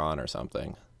like yeah. LeBron or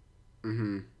something.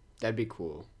 That'd be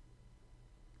cool.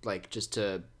 Like just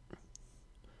to.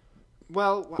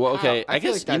 Well, okay, I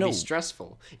feel guess, like that'd you know- be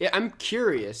stressful. Yeah, I'm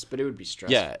curious, but it would be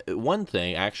stressful. Yeah, one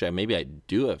thing actually, maybe I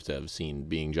do have to have seen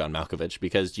Being John Malkovich,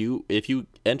 because if you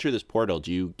enter this portal,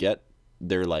 do you get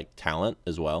their like talent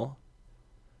as well,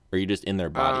 or are you just in their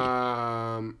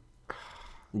body?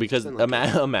 Because been, like, a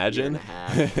year imagine and a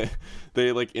half.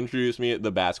 they like introduce me at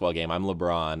the basketball game. I'm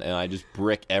LeBron, and I just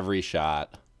brick every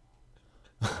shot.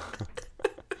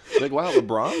 Like, wow,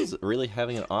 LeBron's really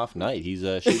having an off night. He's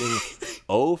shooting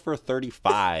 0 for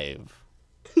 35.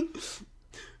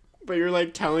 But you're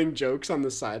like telling jokes on the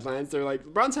sidelines. They're like,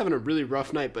 LeBron's having a really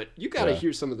rough night, but you got to Yeah.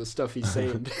 hear some of the stuff he's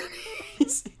saying.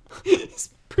 he's a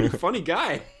pretty funny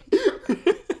guy.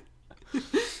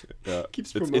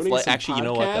 Keeps It's promoting like some actually, you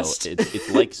know what though?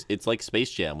 podcast. It's like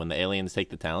Space Jam when the aliens take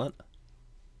the talent,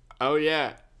 Oh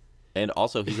yeah. and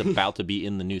also he's about to be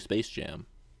in the new Space Jam.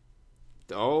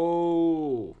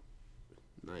 Oh,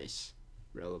 nice,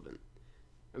 relevant.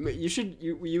 I mean, you should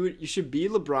be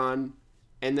LeBron,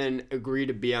 and then agree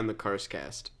to be on the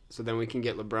Carscast. So then we can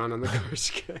get LeBron on the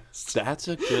Carscast. That's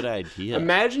a good idea.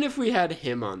 Imagine if we had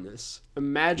him on this.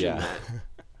 Imagine Yeah. that.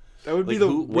 That would Like, be the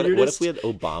what weirdest. if we had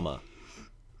Obama?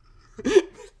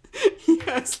 He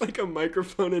has like a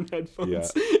microphone and headphones.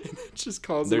 Yeah. And it just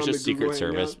calls There's him on just the Secret Google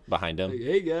Service Hangout. behind him. Like,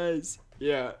 hey guys.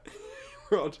 Yeah.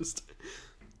 We're all just.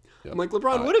 Yeah. I'm like,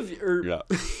 LeBron, what have you? Or, Yeah.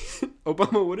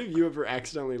 Obama, what have you ever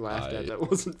accidentally laughed I- at that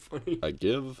wasn't funny? I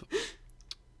give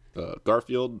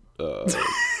Garfield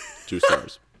 2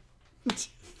 stars.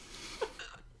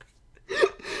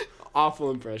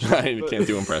 Awful impression. I can't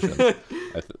do impressions.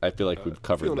 I feel like we've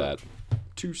covered feeling that.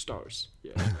 2 stars.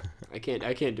 Yeah. I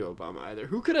can't do Obama either.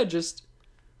 Who could I just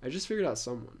figured out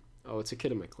someone. Oh, it's a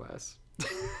kid in my class.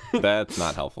 That's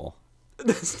not helpful.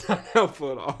 That's not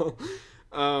helpful at all.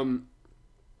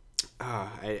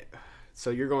 So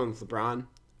you're going with LeBron?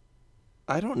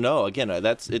 I don't know. Again,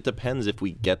 it depends if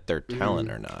we get their talent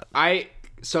or not.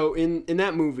 So in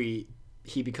that movie,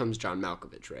 he becomes John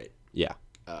Malkovich, right? Yeah.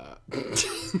 I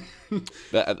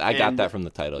got that from the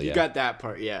title. You got that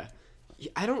part, yeah.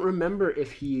 I don't remember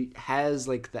if he has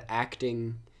like the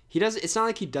acting. He does. It's not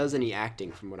like he does any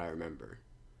acting from what I remember,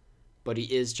 but he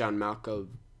is John Malkovich.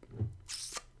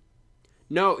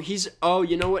 No, he's. Oh,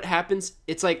 you know what happens?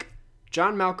 It's like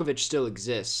John Malkovich still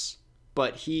exists,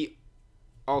 but he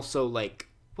also like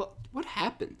what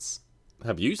happens?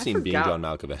 Have you seen Being John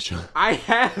Malkovich? I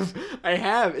have.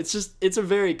 It's a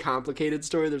very complicated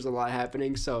story. There's a lot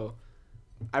happening, so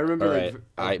I remember.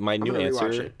 All right. My new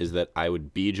answer is that I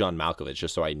would be John Malkovich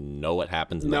just so I know what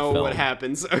happens in the film. Know what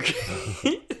happens.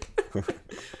 Okay.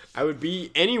 I would be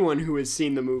anyone who has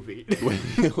seen the movie.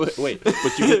 Wait,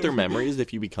 but you get their memories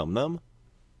if you become them?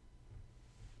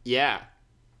 Yeah.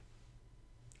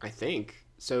 I think.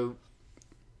 So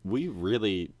we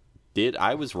really did.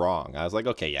 I was wrong. I was like,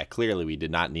 okay, yeah, clearly we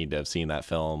did not need to have seen that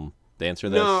film to answer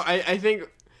this. No, I think,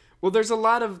 well, there's a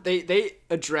lot of, they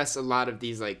address a lot of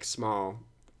these, like,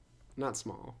 not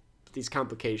small, but these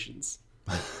complications.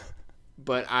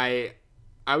 But I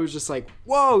was just like,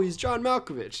 whoa, he's John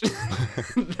Malkovich.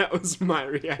 That was my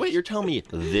reaction. Wait, you're telling me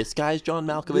this guy's John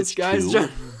Malkovich This guy's too?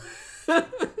 John...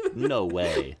 No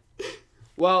way.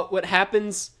 Well, what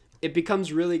happens, it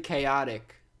becomes really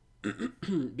chaotic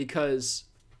because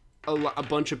a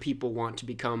bunch of people want to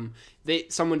become...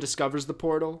 Someone discovers the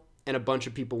portal, and a bunch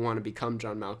of people want to become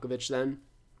John Malkovich then.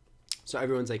 So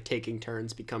everyone's like taking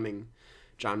turns becoming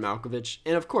John Malkovich.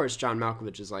 And of course, John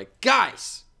Malkovich is like,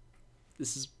 guys,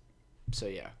 this is... So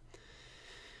yeah.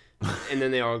 And then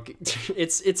they all...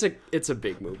 It's a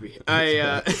big movie.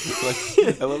 I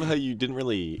love how you didn't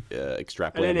really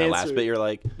extrapolate that last bit. You're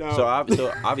like, no. so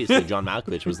obviously John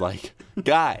Malkovich was like,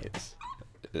 guys.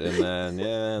 And then,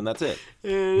 and that's it.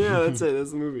 Yeah, that's it.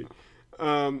 That's the movie.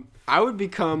 I would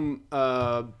become...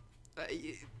 Can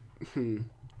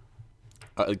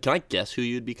I guess who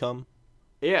you'd become?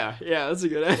 Yeah, that's a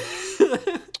good...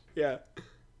 Yeah.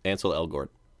 Ansel Elgort.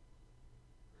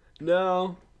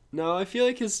 No, I feel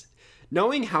like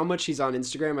knowing how much he's on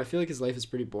Instagram, I feel like his life is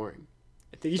pretty boring.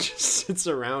 I think he just sits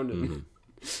around and...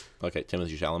 Mm-hmm. Okay,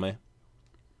 Timothée Chalamet.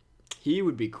 He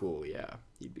would be cool, yeah.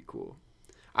 He'd be cool.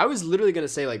 I was literally going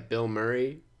to say, like, Bill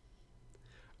Murray.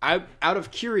 Out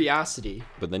of curiosity...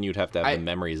 But then you'd have to have the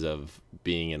memories of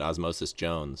being in Osmosis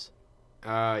Jones.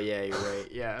 Yeah, you're right,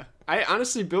 yeah.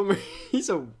 Honestly, Bill Murray,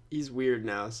 he's weird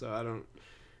now, so I don't...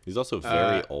 He's also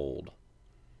very old.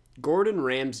 Gordon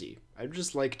Ramsay. I'd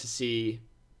just like to see...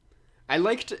 I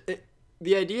liked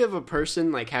the idea of a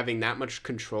person, like, having that much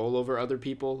control over other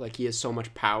people. Like, he has so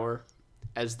much power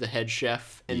as the head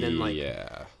chef. And then, like,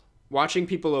 watching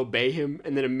people obey him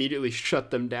and then immediately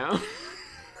shut them down.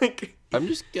 Like, I'm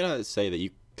just gonna say that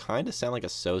you kind of sound like a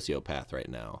sociopath right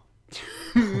now.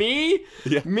 Me?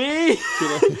 Yeah. Me?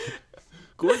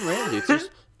 Gordon Ramsay, it's just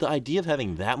the idea of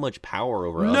having that much power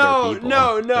over other people.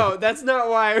 No, that's not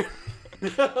why.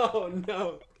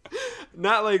 No.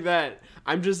 Not like that.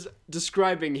 I'm just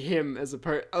describing him as a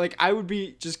person. Like, I would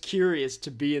be just curious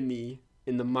to be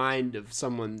in the mind of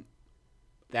someone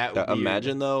that weird.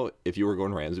 Imagine, though, if you were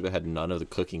Gordon Ramsay but had none of the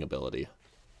cooking ability.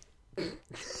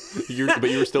 But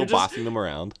you were still bossing them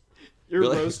around. You're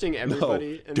like, roasting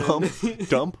everybody. No,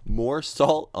 dump more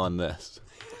salt on this.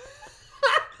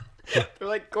 They're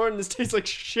like, Gordon, this tastes like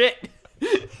shit.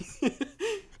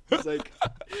 It's like...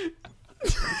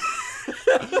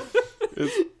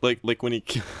 It's like when he...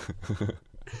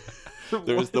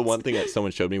 There was the one thing that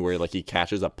someone showed me where like he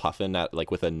catches a puffin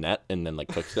with a net and then like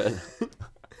cooks it.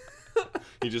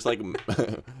 He just like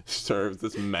serves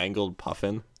this mangled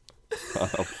puffin on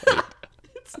a plate.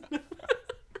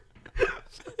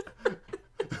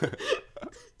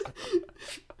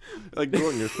 Like,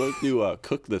 Gordon, you're supposed to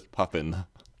cook this puffin.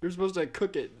 You're supposed to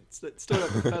cook it. It's still got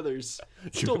the feathers.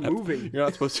 It's still moving. You're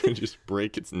not supposed to just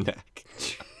break its neck.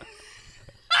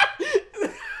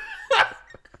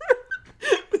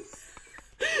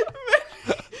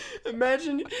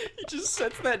 Imagine he just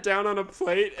sets that down on a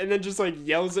plate and then just like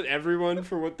yells at everyone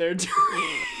for what they're doing.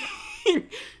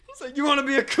 He's like, you want to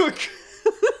be a cook?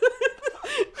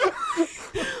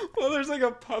 Well, there's like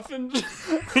a puffin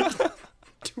just like,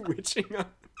 twitching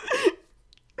up.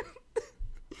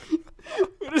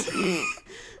 What is this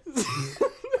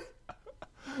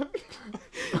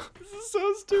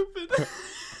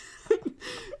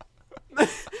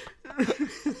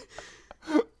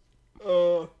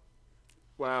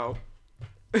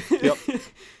Yep.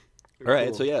 All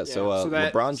right, so Cool. so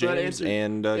that- LeBron so that James answered-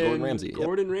 and Gordon and Ramsay. Yep.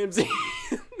 Gordon Ramsay.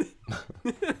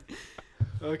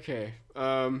 Okay.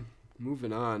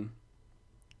 Moving on.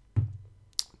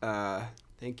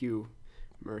 Thank you,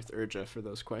 Mirth Urja, for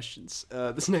those questions.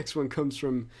 This next one comes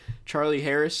from Charlie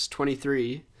Harris,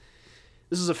 23.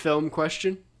 This is a film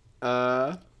question.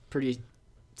 Pretty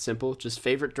simple. Just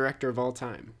favorite director of all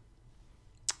time.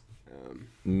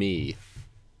 Me.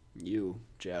 You,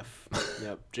 Jeff.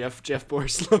 Yep. Jeff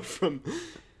Borslove from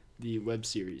the web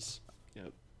series.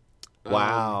 Yep.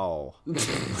 Wow. I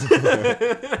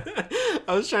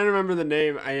was trying to remember the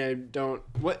name. I don't.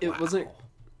 What it wasn't.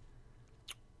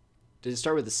 Did it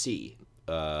start with a C?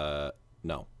 No.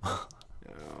 Oh,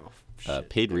 shit.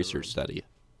 Paid Never research mind. study.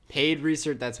 Paid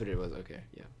research. That's what it was. Okay,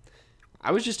 yeah.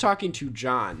 I was just talking to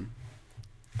John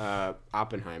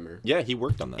Oppenheimer, Yeah, he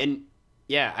worked on that. and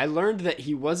yeah, I learned that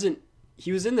he wasn't.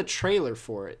 He was in the trailer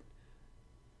for it.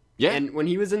 yeah. And when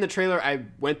he was in the trailer, I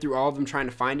went through all of them trying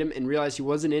to find him and realized he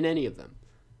wasn't in any of them.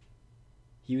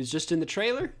 He was just in the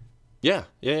trailer? Yeah.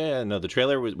 No, the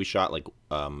trailer we shot like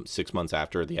 6 months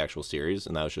after the actual series,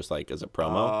 and that was just like as a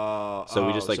promo. So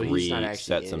we just like he's not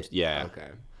reset actually some. in it. Yeah. Okay.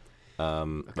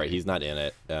 Right. He's not in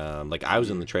it. Like I was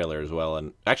in the trailer as well,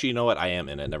 and actually, you know what? I am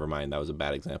in it. Never mind. That was a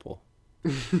bad example.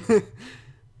 Okay.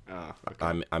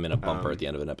 I'm in a bumper at the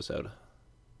end of an episode.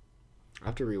 I'll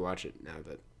have to rewatch it now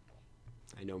that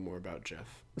I know more about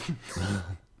Jeff.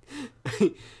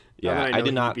 Yeah, that I know I he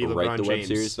did not could be write LeBron the web James.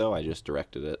 series though. I just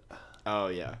directed it. Oh,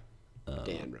 yeah.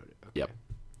 Dan wrote it. Okay.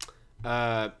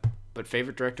 Yep. But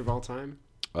favorite director of all time?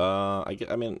 I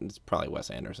mean, it's probably Wes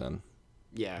Anderson.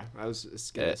 Yeah, I was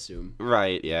going to assume.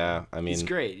 Right. Yeah. I mean, He's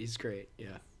great.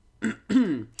 Yeah.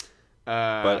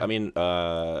 but I mean,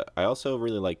 I also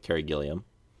really like Terry Gilliam.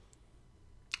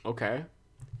 Okay.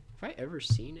 Have I ever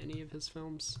seen any of his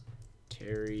films?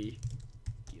 Terry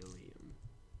Gilliam.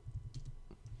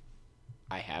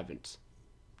 I haven't.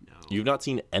 No. You've not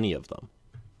seen any of them.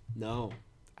 No.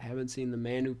 I haven't seen The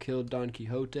Man Who Killed Don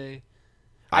Quixote.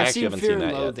 I I've actually seen haven't Fear seen and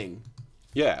that yet. Loathing.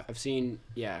 Yeah. I've seen,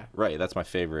 yeah. Right. That's my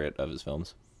favorite of his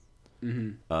films.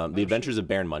 Mm-hmm. The Adventures of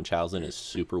Baron Munchausen is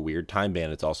super weird. Time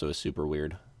Bandits also is super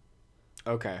weird.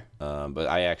 Okay. But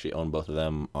I actually own both of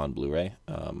them on Blu-ray.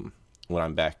 When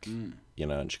I'm back,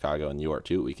 in Chicago and New York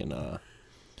too, we can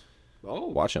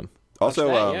watch them. Also,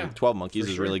 that, yeah. 12 Monkeys For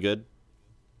is sure. really good.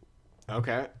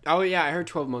 Okay. Oh, yeah, I heard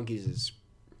 12 Monkeys is...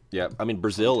 Yeah, I mean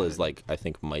Brazil is like I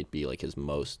think might be like his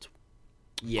most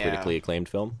Yeah. critically acclaimed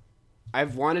film.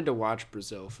 I've wanted to watch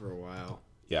Brazil for a while.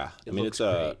 Yeah, It I mean looks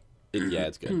it's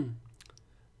it's good.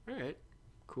 All right.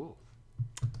 Cool.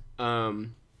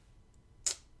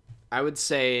 I would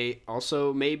say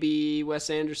also maybe Wes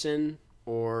Anderson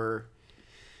or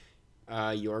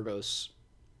Yorgos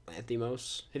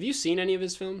Lanthimos. Have you seen any of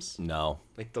his films? No,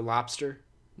 Like The Lobster?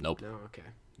 nope. No, okay.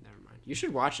 Never mind. You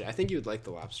should watch it. I think you would like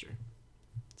The Lobster.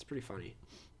 It's pretty funny.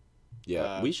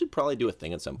 Yeah, we should probably do a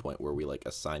thing at some point where we like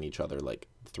assign each other like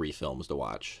 3 films to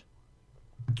watch.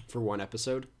 For one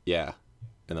episode. Yeah,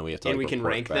 and then we have to. And like, we can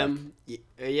report rank back. them.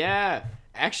 Yeah.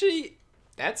 Actually,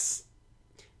 that's...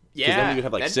 Because Yeah. then we would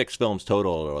have like that- 6 films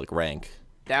total or like rank.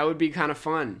 That would be kind of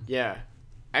fun. Yeah.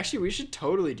 Actually, we should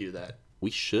totally do that.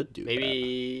 We should do that.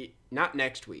 Maybe not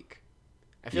next week.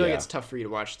 I feel like Yeah. it's tough for you to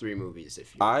watch 3 movies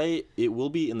if you. It will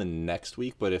be in the next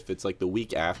week, but if it's like the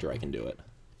week after, I can do it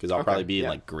because I'll Okay, probably be in yeah.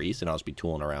 like Greece and I'll just be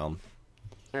tooling around.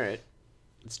 All right,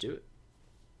 let's do it.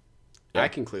 Yeah. I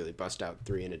can clearly bust out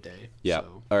 3 in a day. Yeah.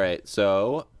 So. All right.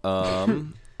 So,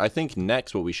 I think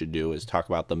next what we should do is talk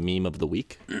about the meme of the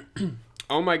week.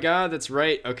 Oh my God, that's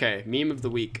right. Okay, meme of the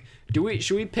week.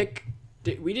 Should we pick?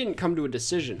 We didn't come to a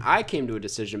decision. I came to a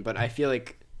decision, but I feel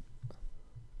like.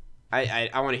 I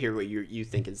want to hear what you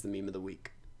think is the meme of the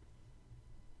week.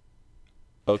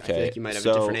 Okay. I feel like you might have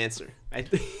a different answer.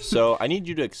 So I need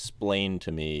you to explain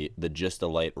to me the Just a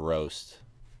Light roast.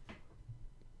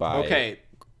 By Okay,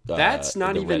 that's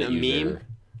not the even Reddit a user, meme.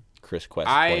 Chris Quest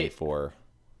 24.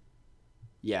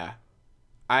 Yeah.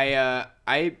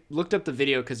 I looked up the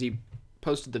video because he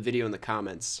posted the video in the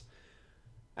comments.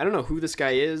 I don't know who this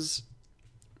guy is,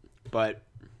 but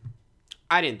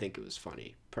I didn't think it was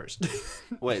funny, personally.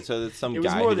 Wait, so that's some It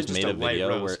was guy more who than just just made a a light video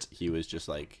where roast. he was just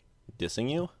like dissing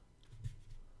you?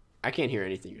 I can't hear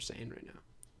anything you're saying right now.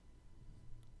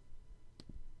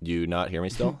 Do you not hear me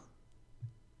still?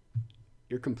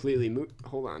 You're completely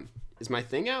Hold on. Is my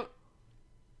thing out?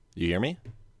 You hear me?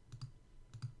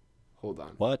 Hold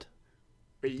on. What?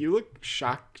 Wait, you look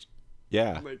shocked,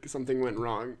 Yeah. like something went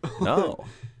wrong. No.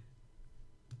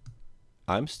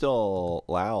 I'm still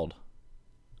loud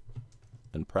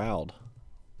and proud.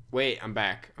 Wait, I'm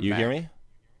back. You hear me?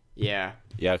 Yeah.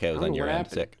 Yeah, okay, it I was don't on know your what end.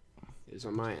 happened. Sick. It was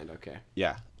on my end. Okay.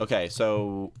 Yeah. Okay,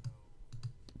 so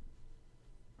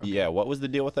yeah, what was the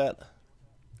deal with that?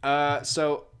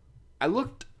 So I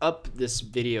looked up this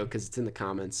video because it's in the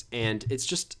comments, and it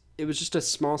was just a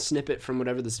small snippet from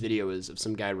whatever this video is of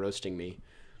some guy roasting me,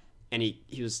 and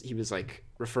he was like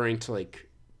referring to like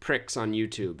pricks on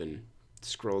YouTube, and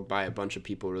scrolled by a bunch of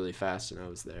people really fast, and I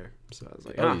was there, so I was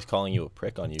like, Oh, he's calling you a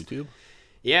prick on YouTube?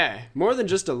 yeah, more than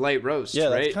just a light roast, Yeah,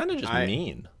 right? that's kind of just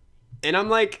mean. And I'm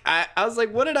like, I was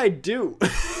like, what did I do?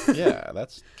 Yeah,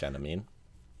 that's kind of mean.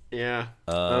 Yeah.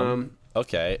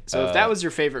 Okay. So if that was your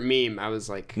favorite meme, I was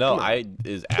like, no, come on. I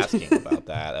is asking about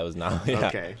that. That was not. Yeah.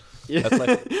 Okay. That's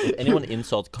like if anyone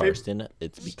insults Karsten,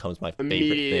 it becomes my favorite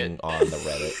Immediate. thing on the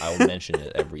Reddit. I will mention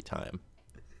it every time.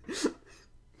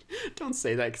 Don't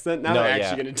say that, because now No, they're yeah,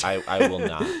 actually gonna. I will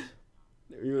not.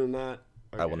 You will not.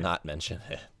 I will not mention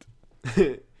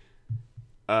it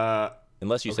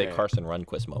unless you say Okay. Carson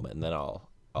Runquist moment, and then I'll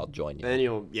join you. Then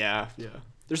you'll, yeah.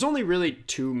 There's only really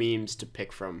 2 memes to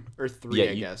pick from, or 3,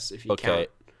 Yeah, I guess, if you okay.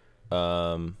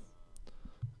 count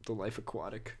the Life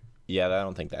Aquatic. Yeah, I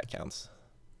don't think that counts.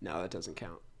 No, that doesn't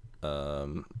count.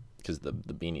 Because the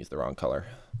beanie's the wrong color.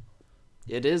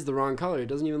 It is the wrong color. It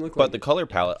doesn't even look But like the color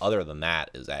palette, other than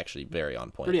that, is actually very on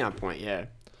point. pretty on point. Yeah.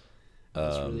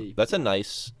 Really... That's a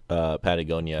nice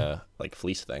Patagonia like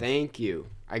fleece thing. Thank you.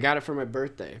 I got it for my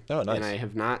birthday. Oh, nice. And I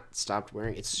have not stopped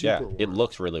wearing it. It's super Yeah, warm. it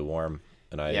looks really warm,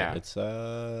 and Yeah. it's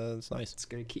nice. It's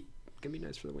gonna be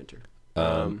nice for the winter.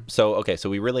 So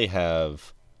we really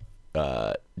have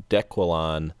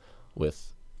Dequilon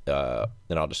with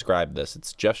and I'll describe this.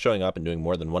 It's Jeff showing up and doing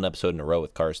more than one episode in a row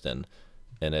with Karsten,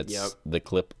 and it's the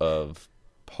clip of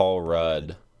Paul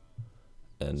Rudd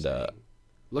and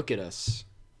Look at us.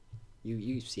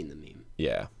 You've seen the meme.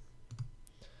 yeah.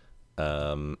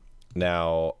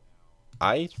 Now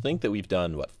I think that we've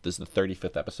done this is the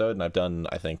 35th episode, and I've done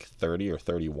I think 30 or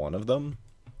 31 of them.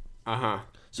 So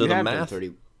You the have done math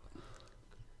 30.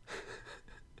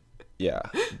 Yeah.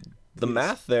 The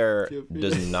math there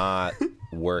does not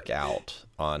work out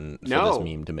for this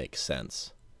meme to make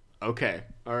sense. Okay.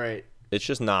 All right. It's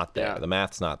just not there. Yeah. The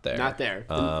math's not there. Not there.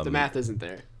 The math isn't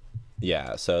there.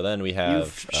 Yeah, so then we have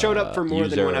You've showed up for more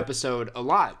than one episode a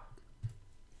lot.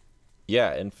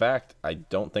 Yeah, in fact, I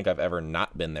don't think I've ever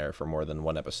not been there for more than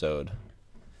one episode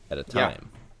at a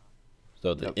time.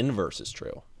 So the inverse is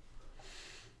true.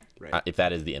 Right. If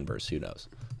that is the inverse, who knows?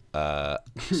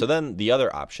 So then the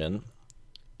other option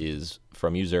is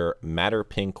from user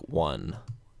MatterPink1.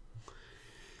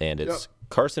 And it's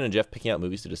Carson and Jeff picking out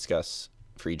movies to discuss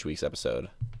for each week's episode.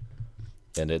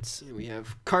 And it's... We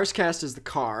have Carscast as the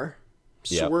car,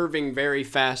 Yep. swerving very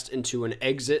fast into an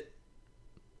exit.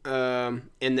 And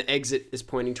the exit is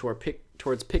pointing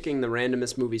towards picking the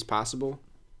randomest movies possible.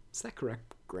 Is that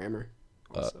correct grammar?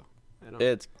 Also, I don't.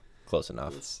 It's close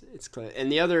enough. It's clear.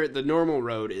 And the normal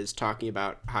road is talking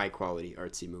about high quality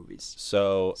artsy movies.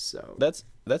 So that's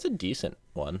a decent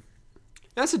one.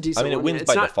 That's a decent. I mean, it one. wins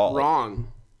It's by not default.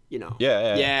 Wrong, you know.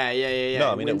 Yeah. No,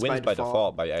 I mean, it wins by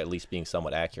default by at least being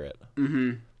somewhat accurate.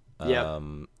 Mm-hmm. Yeah.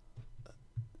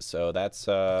 So that's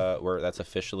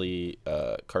officially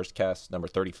Carscast number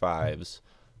 35's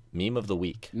meme of the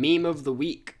week. Meme of the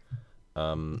week.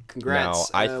 Congrats. Now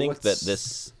I think that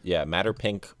this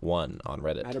Matterpink won on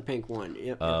Reddit. Matterpink won.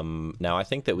 Yep. Now I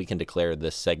think that we can declare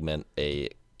this segment a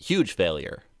huge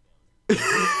failure.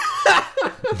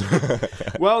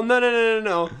 Well,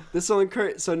 no. This will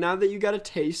encourage. So now that you got a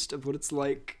taste of what it's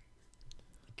like,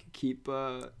 you can keep.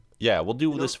 Yeah, we'll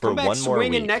do this for come back one more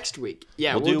swinging week. next week.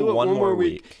 Yeah, We'll we'll do do it one one more more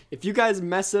week. week. If you guys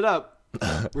mess it up,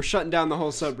 we're shutting down the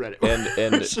whole subreddit.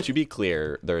 And to be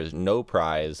clear, there is no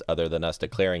prize other than us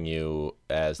declaring you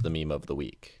as the meme of the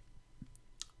week.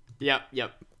 Yep. You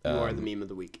are the meme of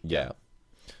the week. Yeah.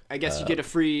 I guess you get a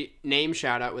free name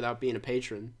shout out without being a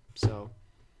patron. So.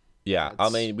 Yeah, I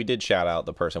mean, we did shout out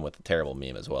the person with the terrible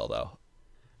meme as well,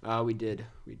 though. We did.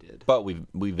 But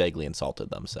we vaguely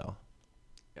insulted them, so.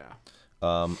 Yeah.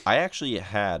 I actually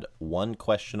had one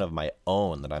question of my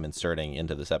own that I'm inserting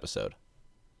into this episode.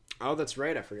 Oh, that's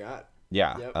right. I forgot.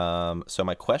 Yeah. Yep. So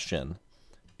my question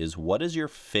is, what is your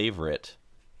favorite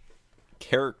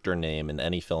character name in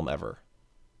any film ever?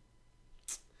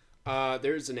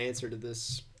 There's an answer to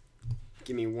this.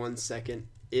 Give me 1 second.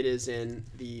 It is in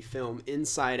the film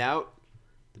Inside Out,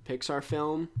 the Pixar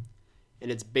film,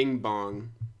 and it's Bing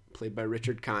Bong, played by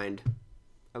Richard Kind.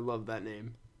 I love that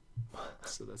name.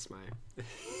 So that's my...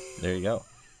 There you go.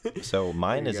 So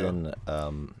mine There is you in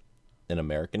An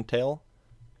American Tale,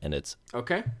 and it's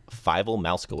Okay. Fievel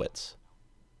Mouskowitz.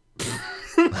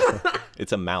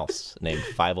 It's a mouse named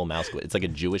Fievel Mousekewitz. It's like a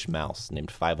Jewish mouse named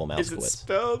Fievel Is it Mousekewitz.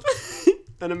 spelled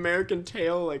an American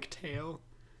tail like tail?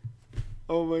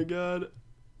 Oh my god.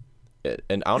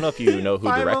 And I don't know if you know who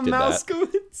directed that.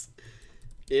 Mousekewitz.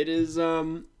 It is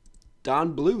Don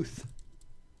Bluth.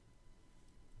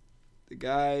 The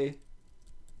guy.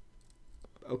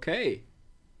 Okay.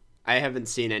 I haven't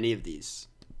seen any of these.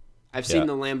 I've seen Yeah.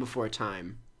 The Land Before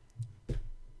Time.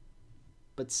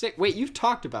 But sick. Wait, you've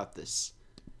talked about this.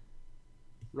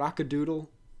 Rockadoodle.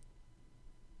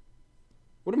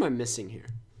 What am I missing here?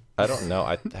 I don't know.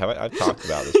 I've talked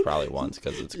about this probably once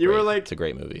because it's You great. were like- it's a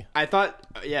great movie. I thought,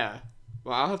 yeah.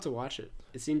 Well, I'll have to watch it.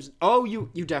 It seems. Oh, you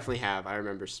definitely have. I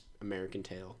remember American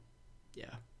Tail.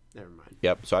 Yeah. Never mind.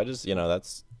 Yep. So I just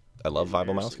that's I love Fievel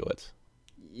Embarrassing. Mousekewitz.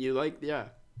 You like? Yeah.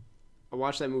 I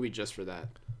watched that movie just for that.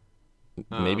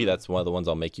 Maybe that's one of the ones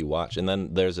I'll make you watch. And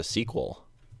then there's a sequel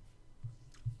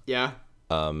Yeah.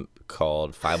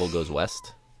 called Fievel Goes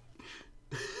West.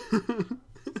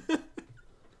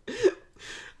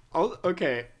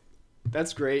 Okay.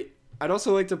 That's great. I'd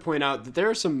also like to point out that there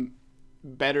are some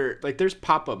better, like there's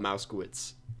Papa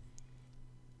Mousekewitz.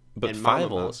 But And Mama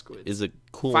Fievel Mousekewitz. is a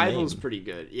cool Fievel's name. pretty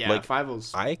good. Yeah, Like,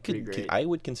 Fievel's pretty great. I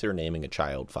would consider naming a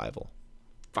child Fievel.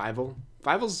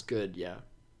 Fievel's good, yeah.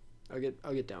 I'll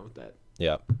get down with that.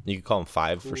 Yeah. You could call him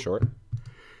Five for short.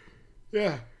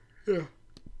 Yeah. Yeah.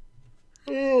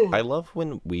 I love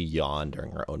when we yawn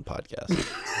during our own podcast.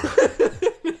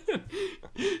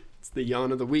 It's the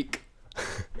yawn of the week.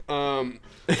 Talking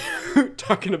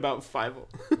about Fievel.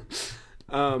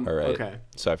 All right. Okay.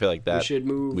 So I feel like that We should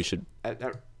move. we should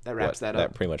That wraps that up.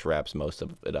 That pretty much wraps most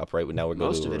of it up, right? Now we're going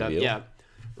Most to of a it up, review.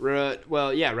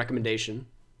 yeah. Recommendation.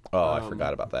 Oh, I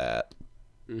forgot about that.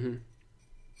 I'm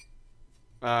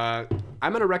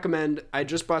gonna recommend. I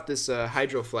just bought this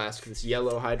hydro flask, this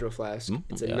yellow hydro flask.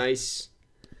 It's a yeah. nice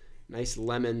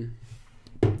lemon.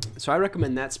 So I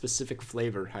recommend that specific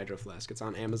flavor hydro flask. It's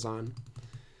on Amazon.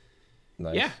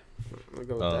 Nice. Yeah, I'll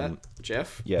go with that.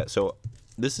 Jeff. Yeah, so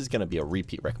this is going to be a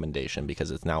repeat recommendation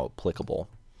because it's now applicable.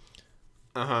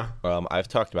 I've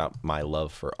talked about my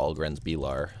love for Ahlgrens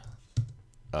Bilar,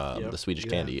 the Swedish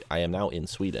candy. I am now in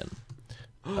Sweden.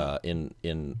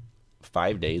 In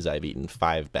 5 days, I've eaten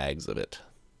 5 bags of it.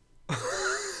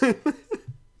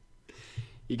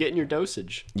 You getting your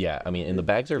dosage. Yeah, I mean, and the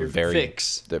bags are very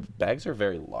fix. The bags are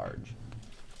very large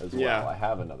as well. Yeah. I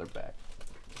have another bag.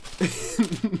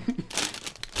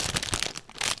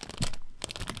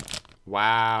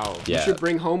 Wow. You Yeah. should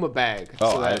bring home a bag.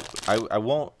 Oh, so that, I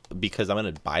won't because I'm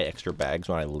gonna buy extra bags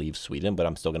when I leave Sweden, but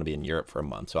I'm still gonna be in Europe for a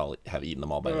month, so I'll have eaten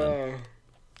them all by then.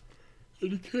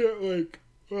 and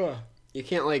you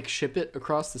can't like ship it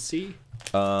across the sea.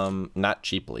 Not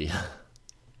cheaply.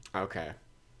 Okay.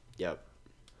 Yep.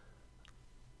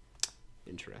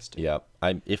 Interesting. Yep.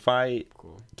 If I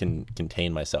Cool. can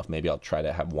contain myself, maybe I'll try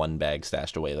to have one bag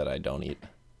stashed away that I don't eat.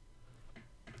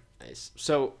 Nice.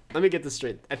 So let me get this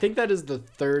straight. I think that is the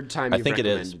third time. I think it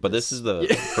is, but this is the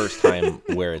first time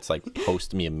where it's like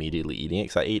post me immediately eating it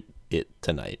because I ate it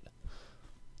tonight.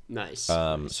 Nice.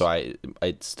 So I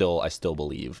still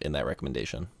believe in that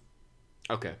recommendation.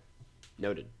 Okay.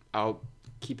 Noted. I'll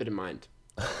keep it in mind.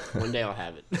 One day I'll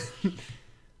have it.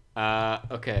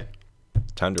 Okay.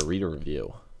 Time to read a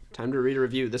review. Time to read a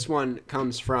review. This one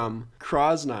comes from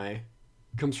Krosny.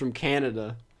 Comes from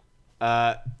Canada.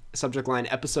 Subject line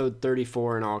episode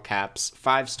 34 in all caps,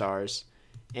 5 stars,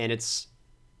 and it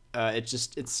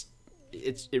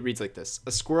reads like this: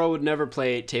 a squirrel would never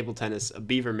play table tennis. A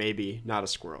beaver maybe, not a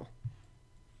squirrel.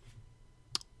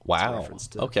 Wow. Reference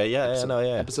to Okay. Yeah.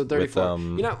 Episode 34.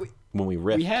 With, when we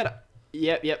riffed. we had.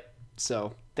 Yep.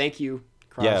 So thank you.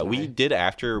 Krosny. Yeah, we did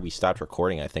after we stopped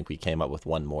recording. I think we came up with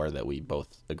one more that we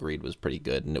both agreed was pretty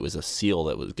good, and it was a seal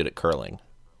that was good at curling.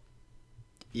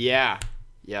 Yeah.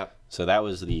 Yep. So that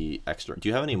was the extra. Do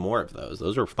you have any more of those?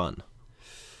 Those were fun.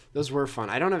 Those were fun.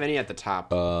 I don't have any at the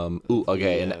top.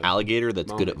 Okay, an the, alligator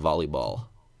that's good at volleyball.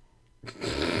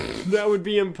 That would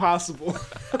be impossible.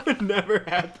 That would never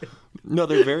happen. No,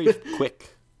 they're very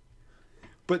quick.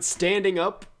 But standing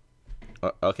up,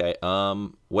 Okay.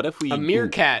 What if we a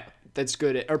meerkat that's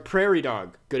good at, or prairie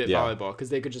dog good at Yeah. volleyball, because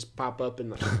they could just pop up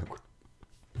and like,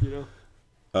 you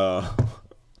know.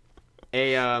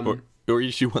 Or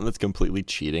you shoot one that's completely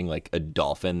cheating, like a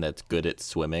dolphin that's good at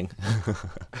swimming.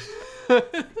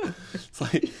 It's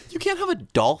like you can't have a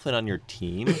dolphin on your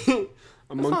team.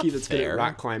 A monkey not that's good at fair.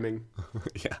 rock climbing.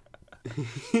 Yeah.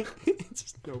 It's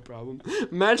just no problem.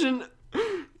 Imagine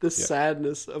the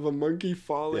sadness of a monkey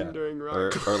falling during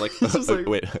rock Or like, It's just like-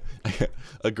 wait,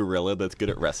 a gorilla that's good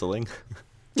at wrestling.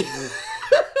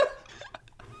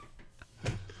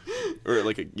 or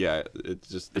like it's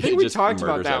just. I think it we just talked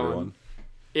about murders that everyone. one.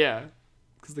 Yeah,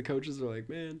 because the coaches are like,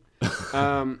 man.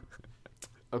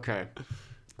 Okay,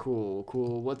 cool.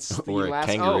 What's the Or a last?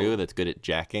 kangaroo that's good at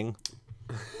jacking.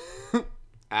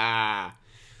 I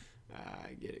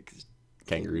get it. 'Cause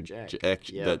Kangaroo jack.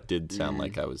 Yeah. That did sound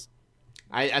like I was.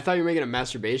 I thought you were making a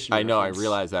masturbation. I know. I reference.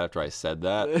 realized that after I said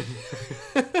that.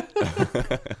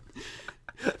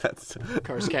 That's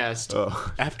Carscast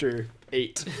oh. after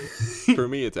 8. For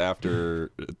me. It's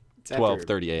after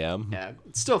 12:30 a.m. Yeah,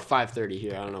 it's still 5:30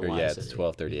 here. I don't know Or, why. yeah, I it's said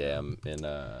 12:30 a.m.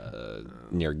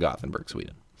 in near Gothenburg,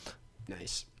 Sweden. 8.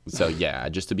 Nice. So yeah,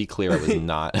 just to be clear, I was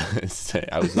not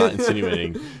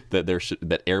insinuating that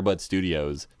that Airbud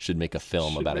Studios should make a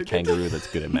film about a kangaroo that's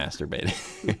good at masturbating.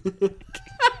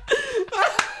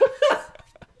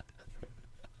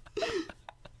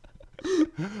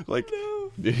 Like,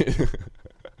 They're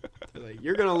like,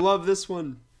 you're gonna love this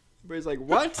one. Everybody's like,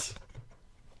 what?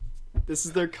 This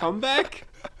is their comeback?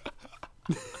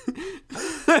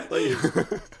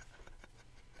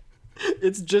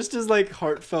 It's just as like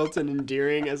heartfelt and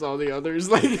endearing as all the others.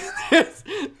 Like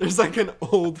there's like an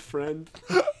old friend.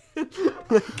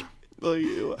 like,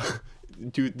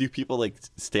 do people like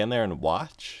stand there and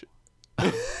watch?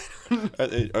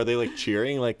 Are they like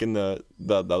cheering like in the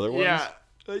other ones? Yeah.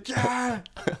 Like, yeah.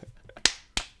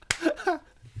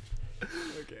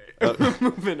 Okay.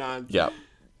 Moving on. Yeah.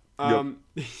 On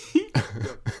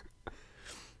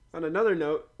another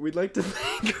note, we'd like to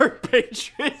thank our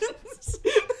patrons.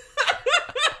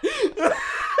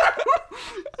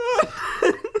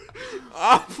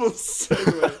 Awful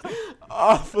segue.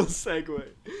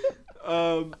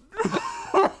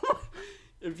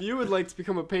 If you would like to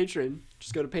become a patron,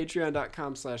 just go to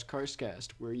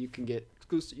patreon.com/carscast, where you can get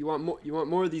exclusive. You want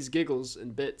more of these giggles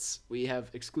and bits. We have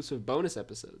exclusive bonus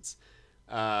episodes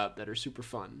that are super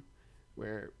fun,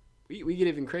 where we get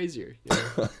even crazier. You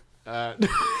know?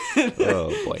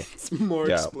 Oh boy, It's more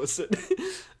explicit.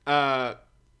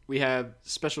 We have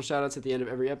special shout outs at the end of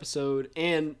every episode,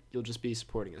 and you'll just be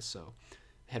supporting us. So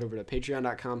head over to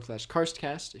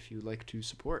patreon.com/karstcast if you'd like to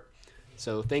support.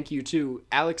 So thank you to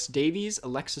Alex Davies,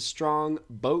 Alexa Strong,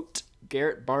 Boat,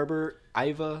 Garrett Barber,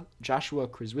 Iva, Joshua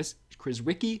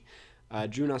Krizwicki,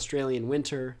 June Australian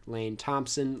Winter, Lane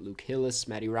Thompson, Luke Hillis,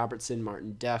 Maddie Robertson,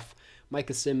 Martin Deff,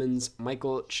 Micah Simmons,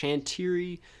 Michael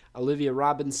Chantiri, Olivia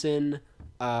Robinson,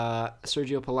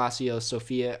 Sergio Palacio,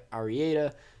 Sophia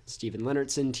Arieta, Stephen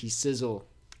Leonardson, T. Sizzle,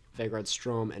 Vegard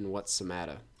Strom, and What's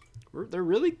Samata. They're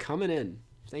really coming in.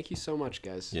 Thank you so much,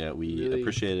 guys. Yeah, we really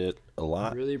appreciate it a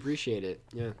lot. Really appreciate it.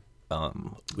 Yeah.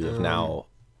 We have now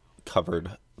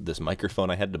covered this microphone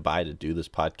I had to buy to do this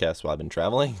podcast while I've been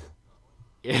traveling.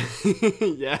 Yeah.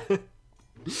 Yeah.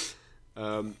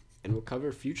 And we'll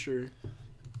cover future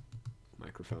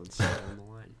microphones down the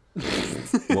line.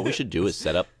 What we should do is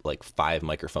set up like 5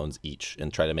 microphones each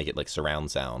and try to make it like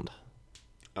surround sound.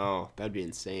 Oh, that'd be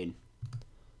insane.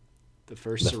 The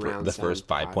first surround The sound first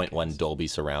 5.1 podcast. Dolby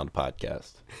surround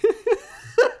podcast.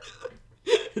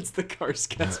 It's the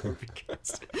Carscast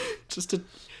Moviecast. Just to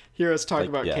hear us talk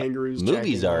about Yeah. kangaroos.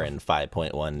 Movies jacking are off. in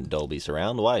 5.1 Dolby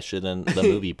surround. Why shouldn't the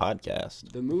movie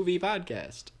podcast? The movie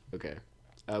podcast. Okay.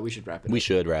 We should wrap it We up.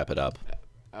 should wrap it up.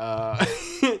 Uh,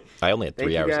 I only had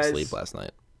 3 you, hours of guys. sleep last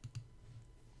night.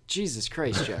 Jesus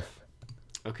Christ, Jeff.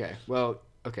 Okay. Well,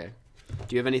 okay.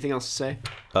 Do you have anything else to say?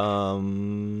 Catch you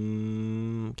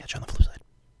on the flip side.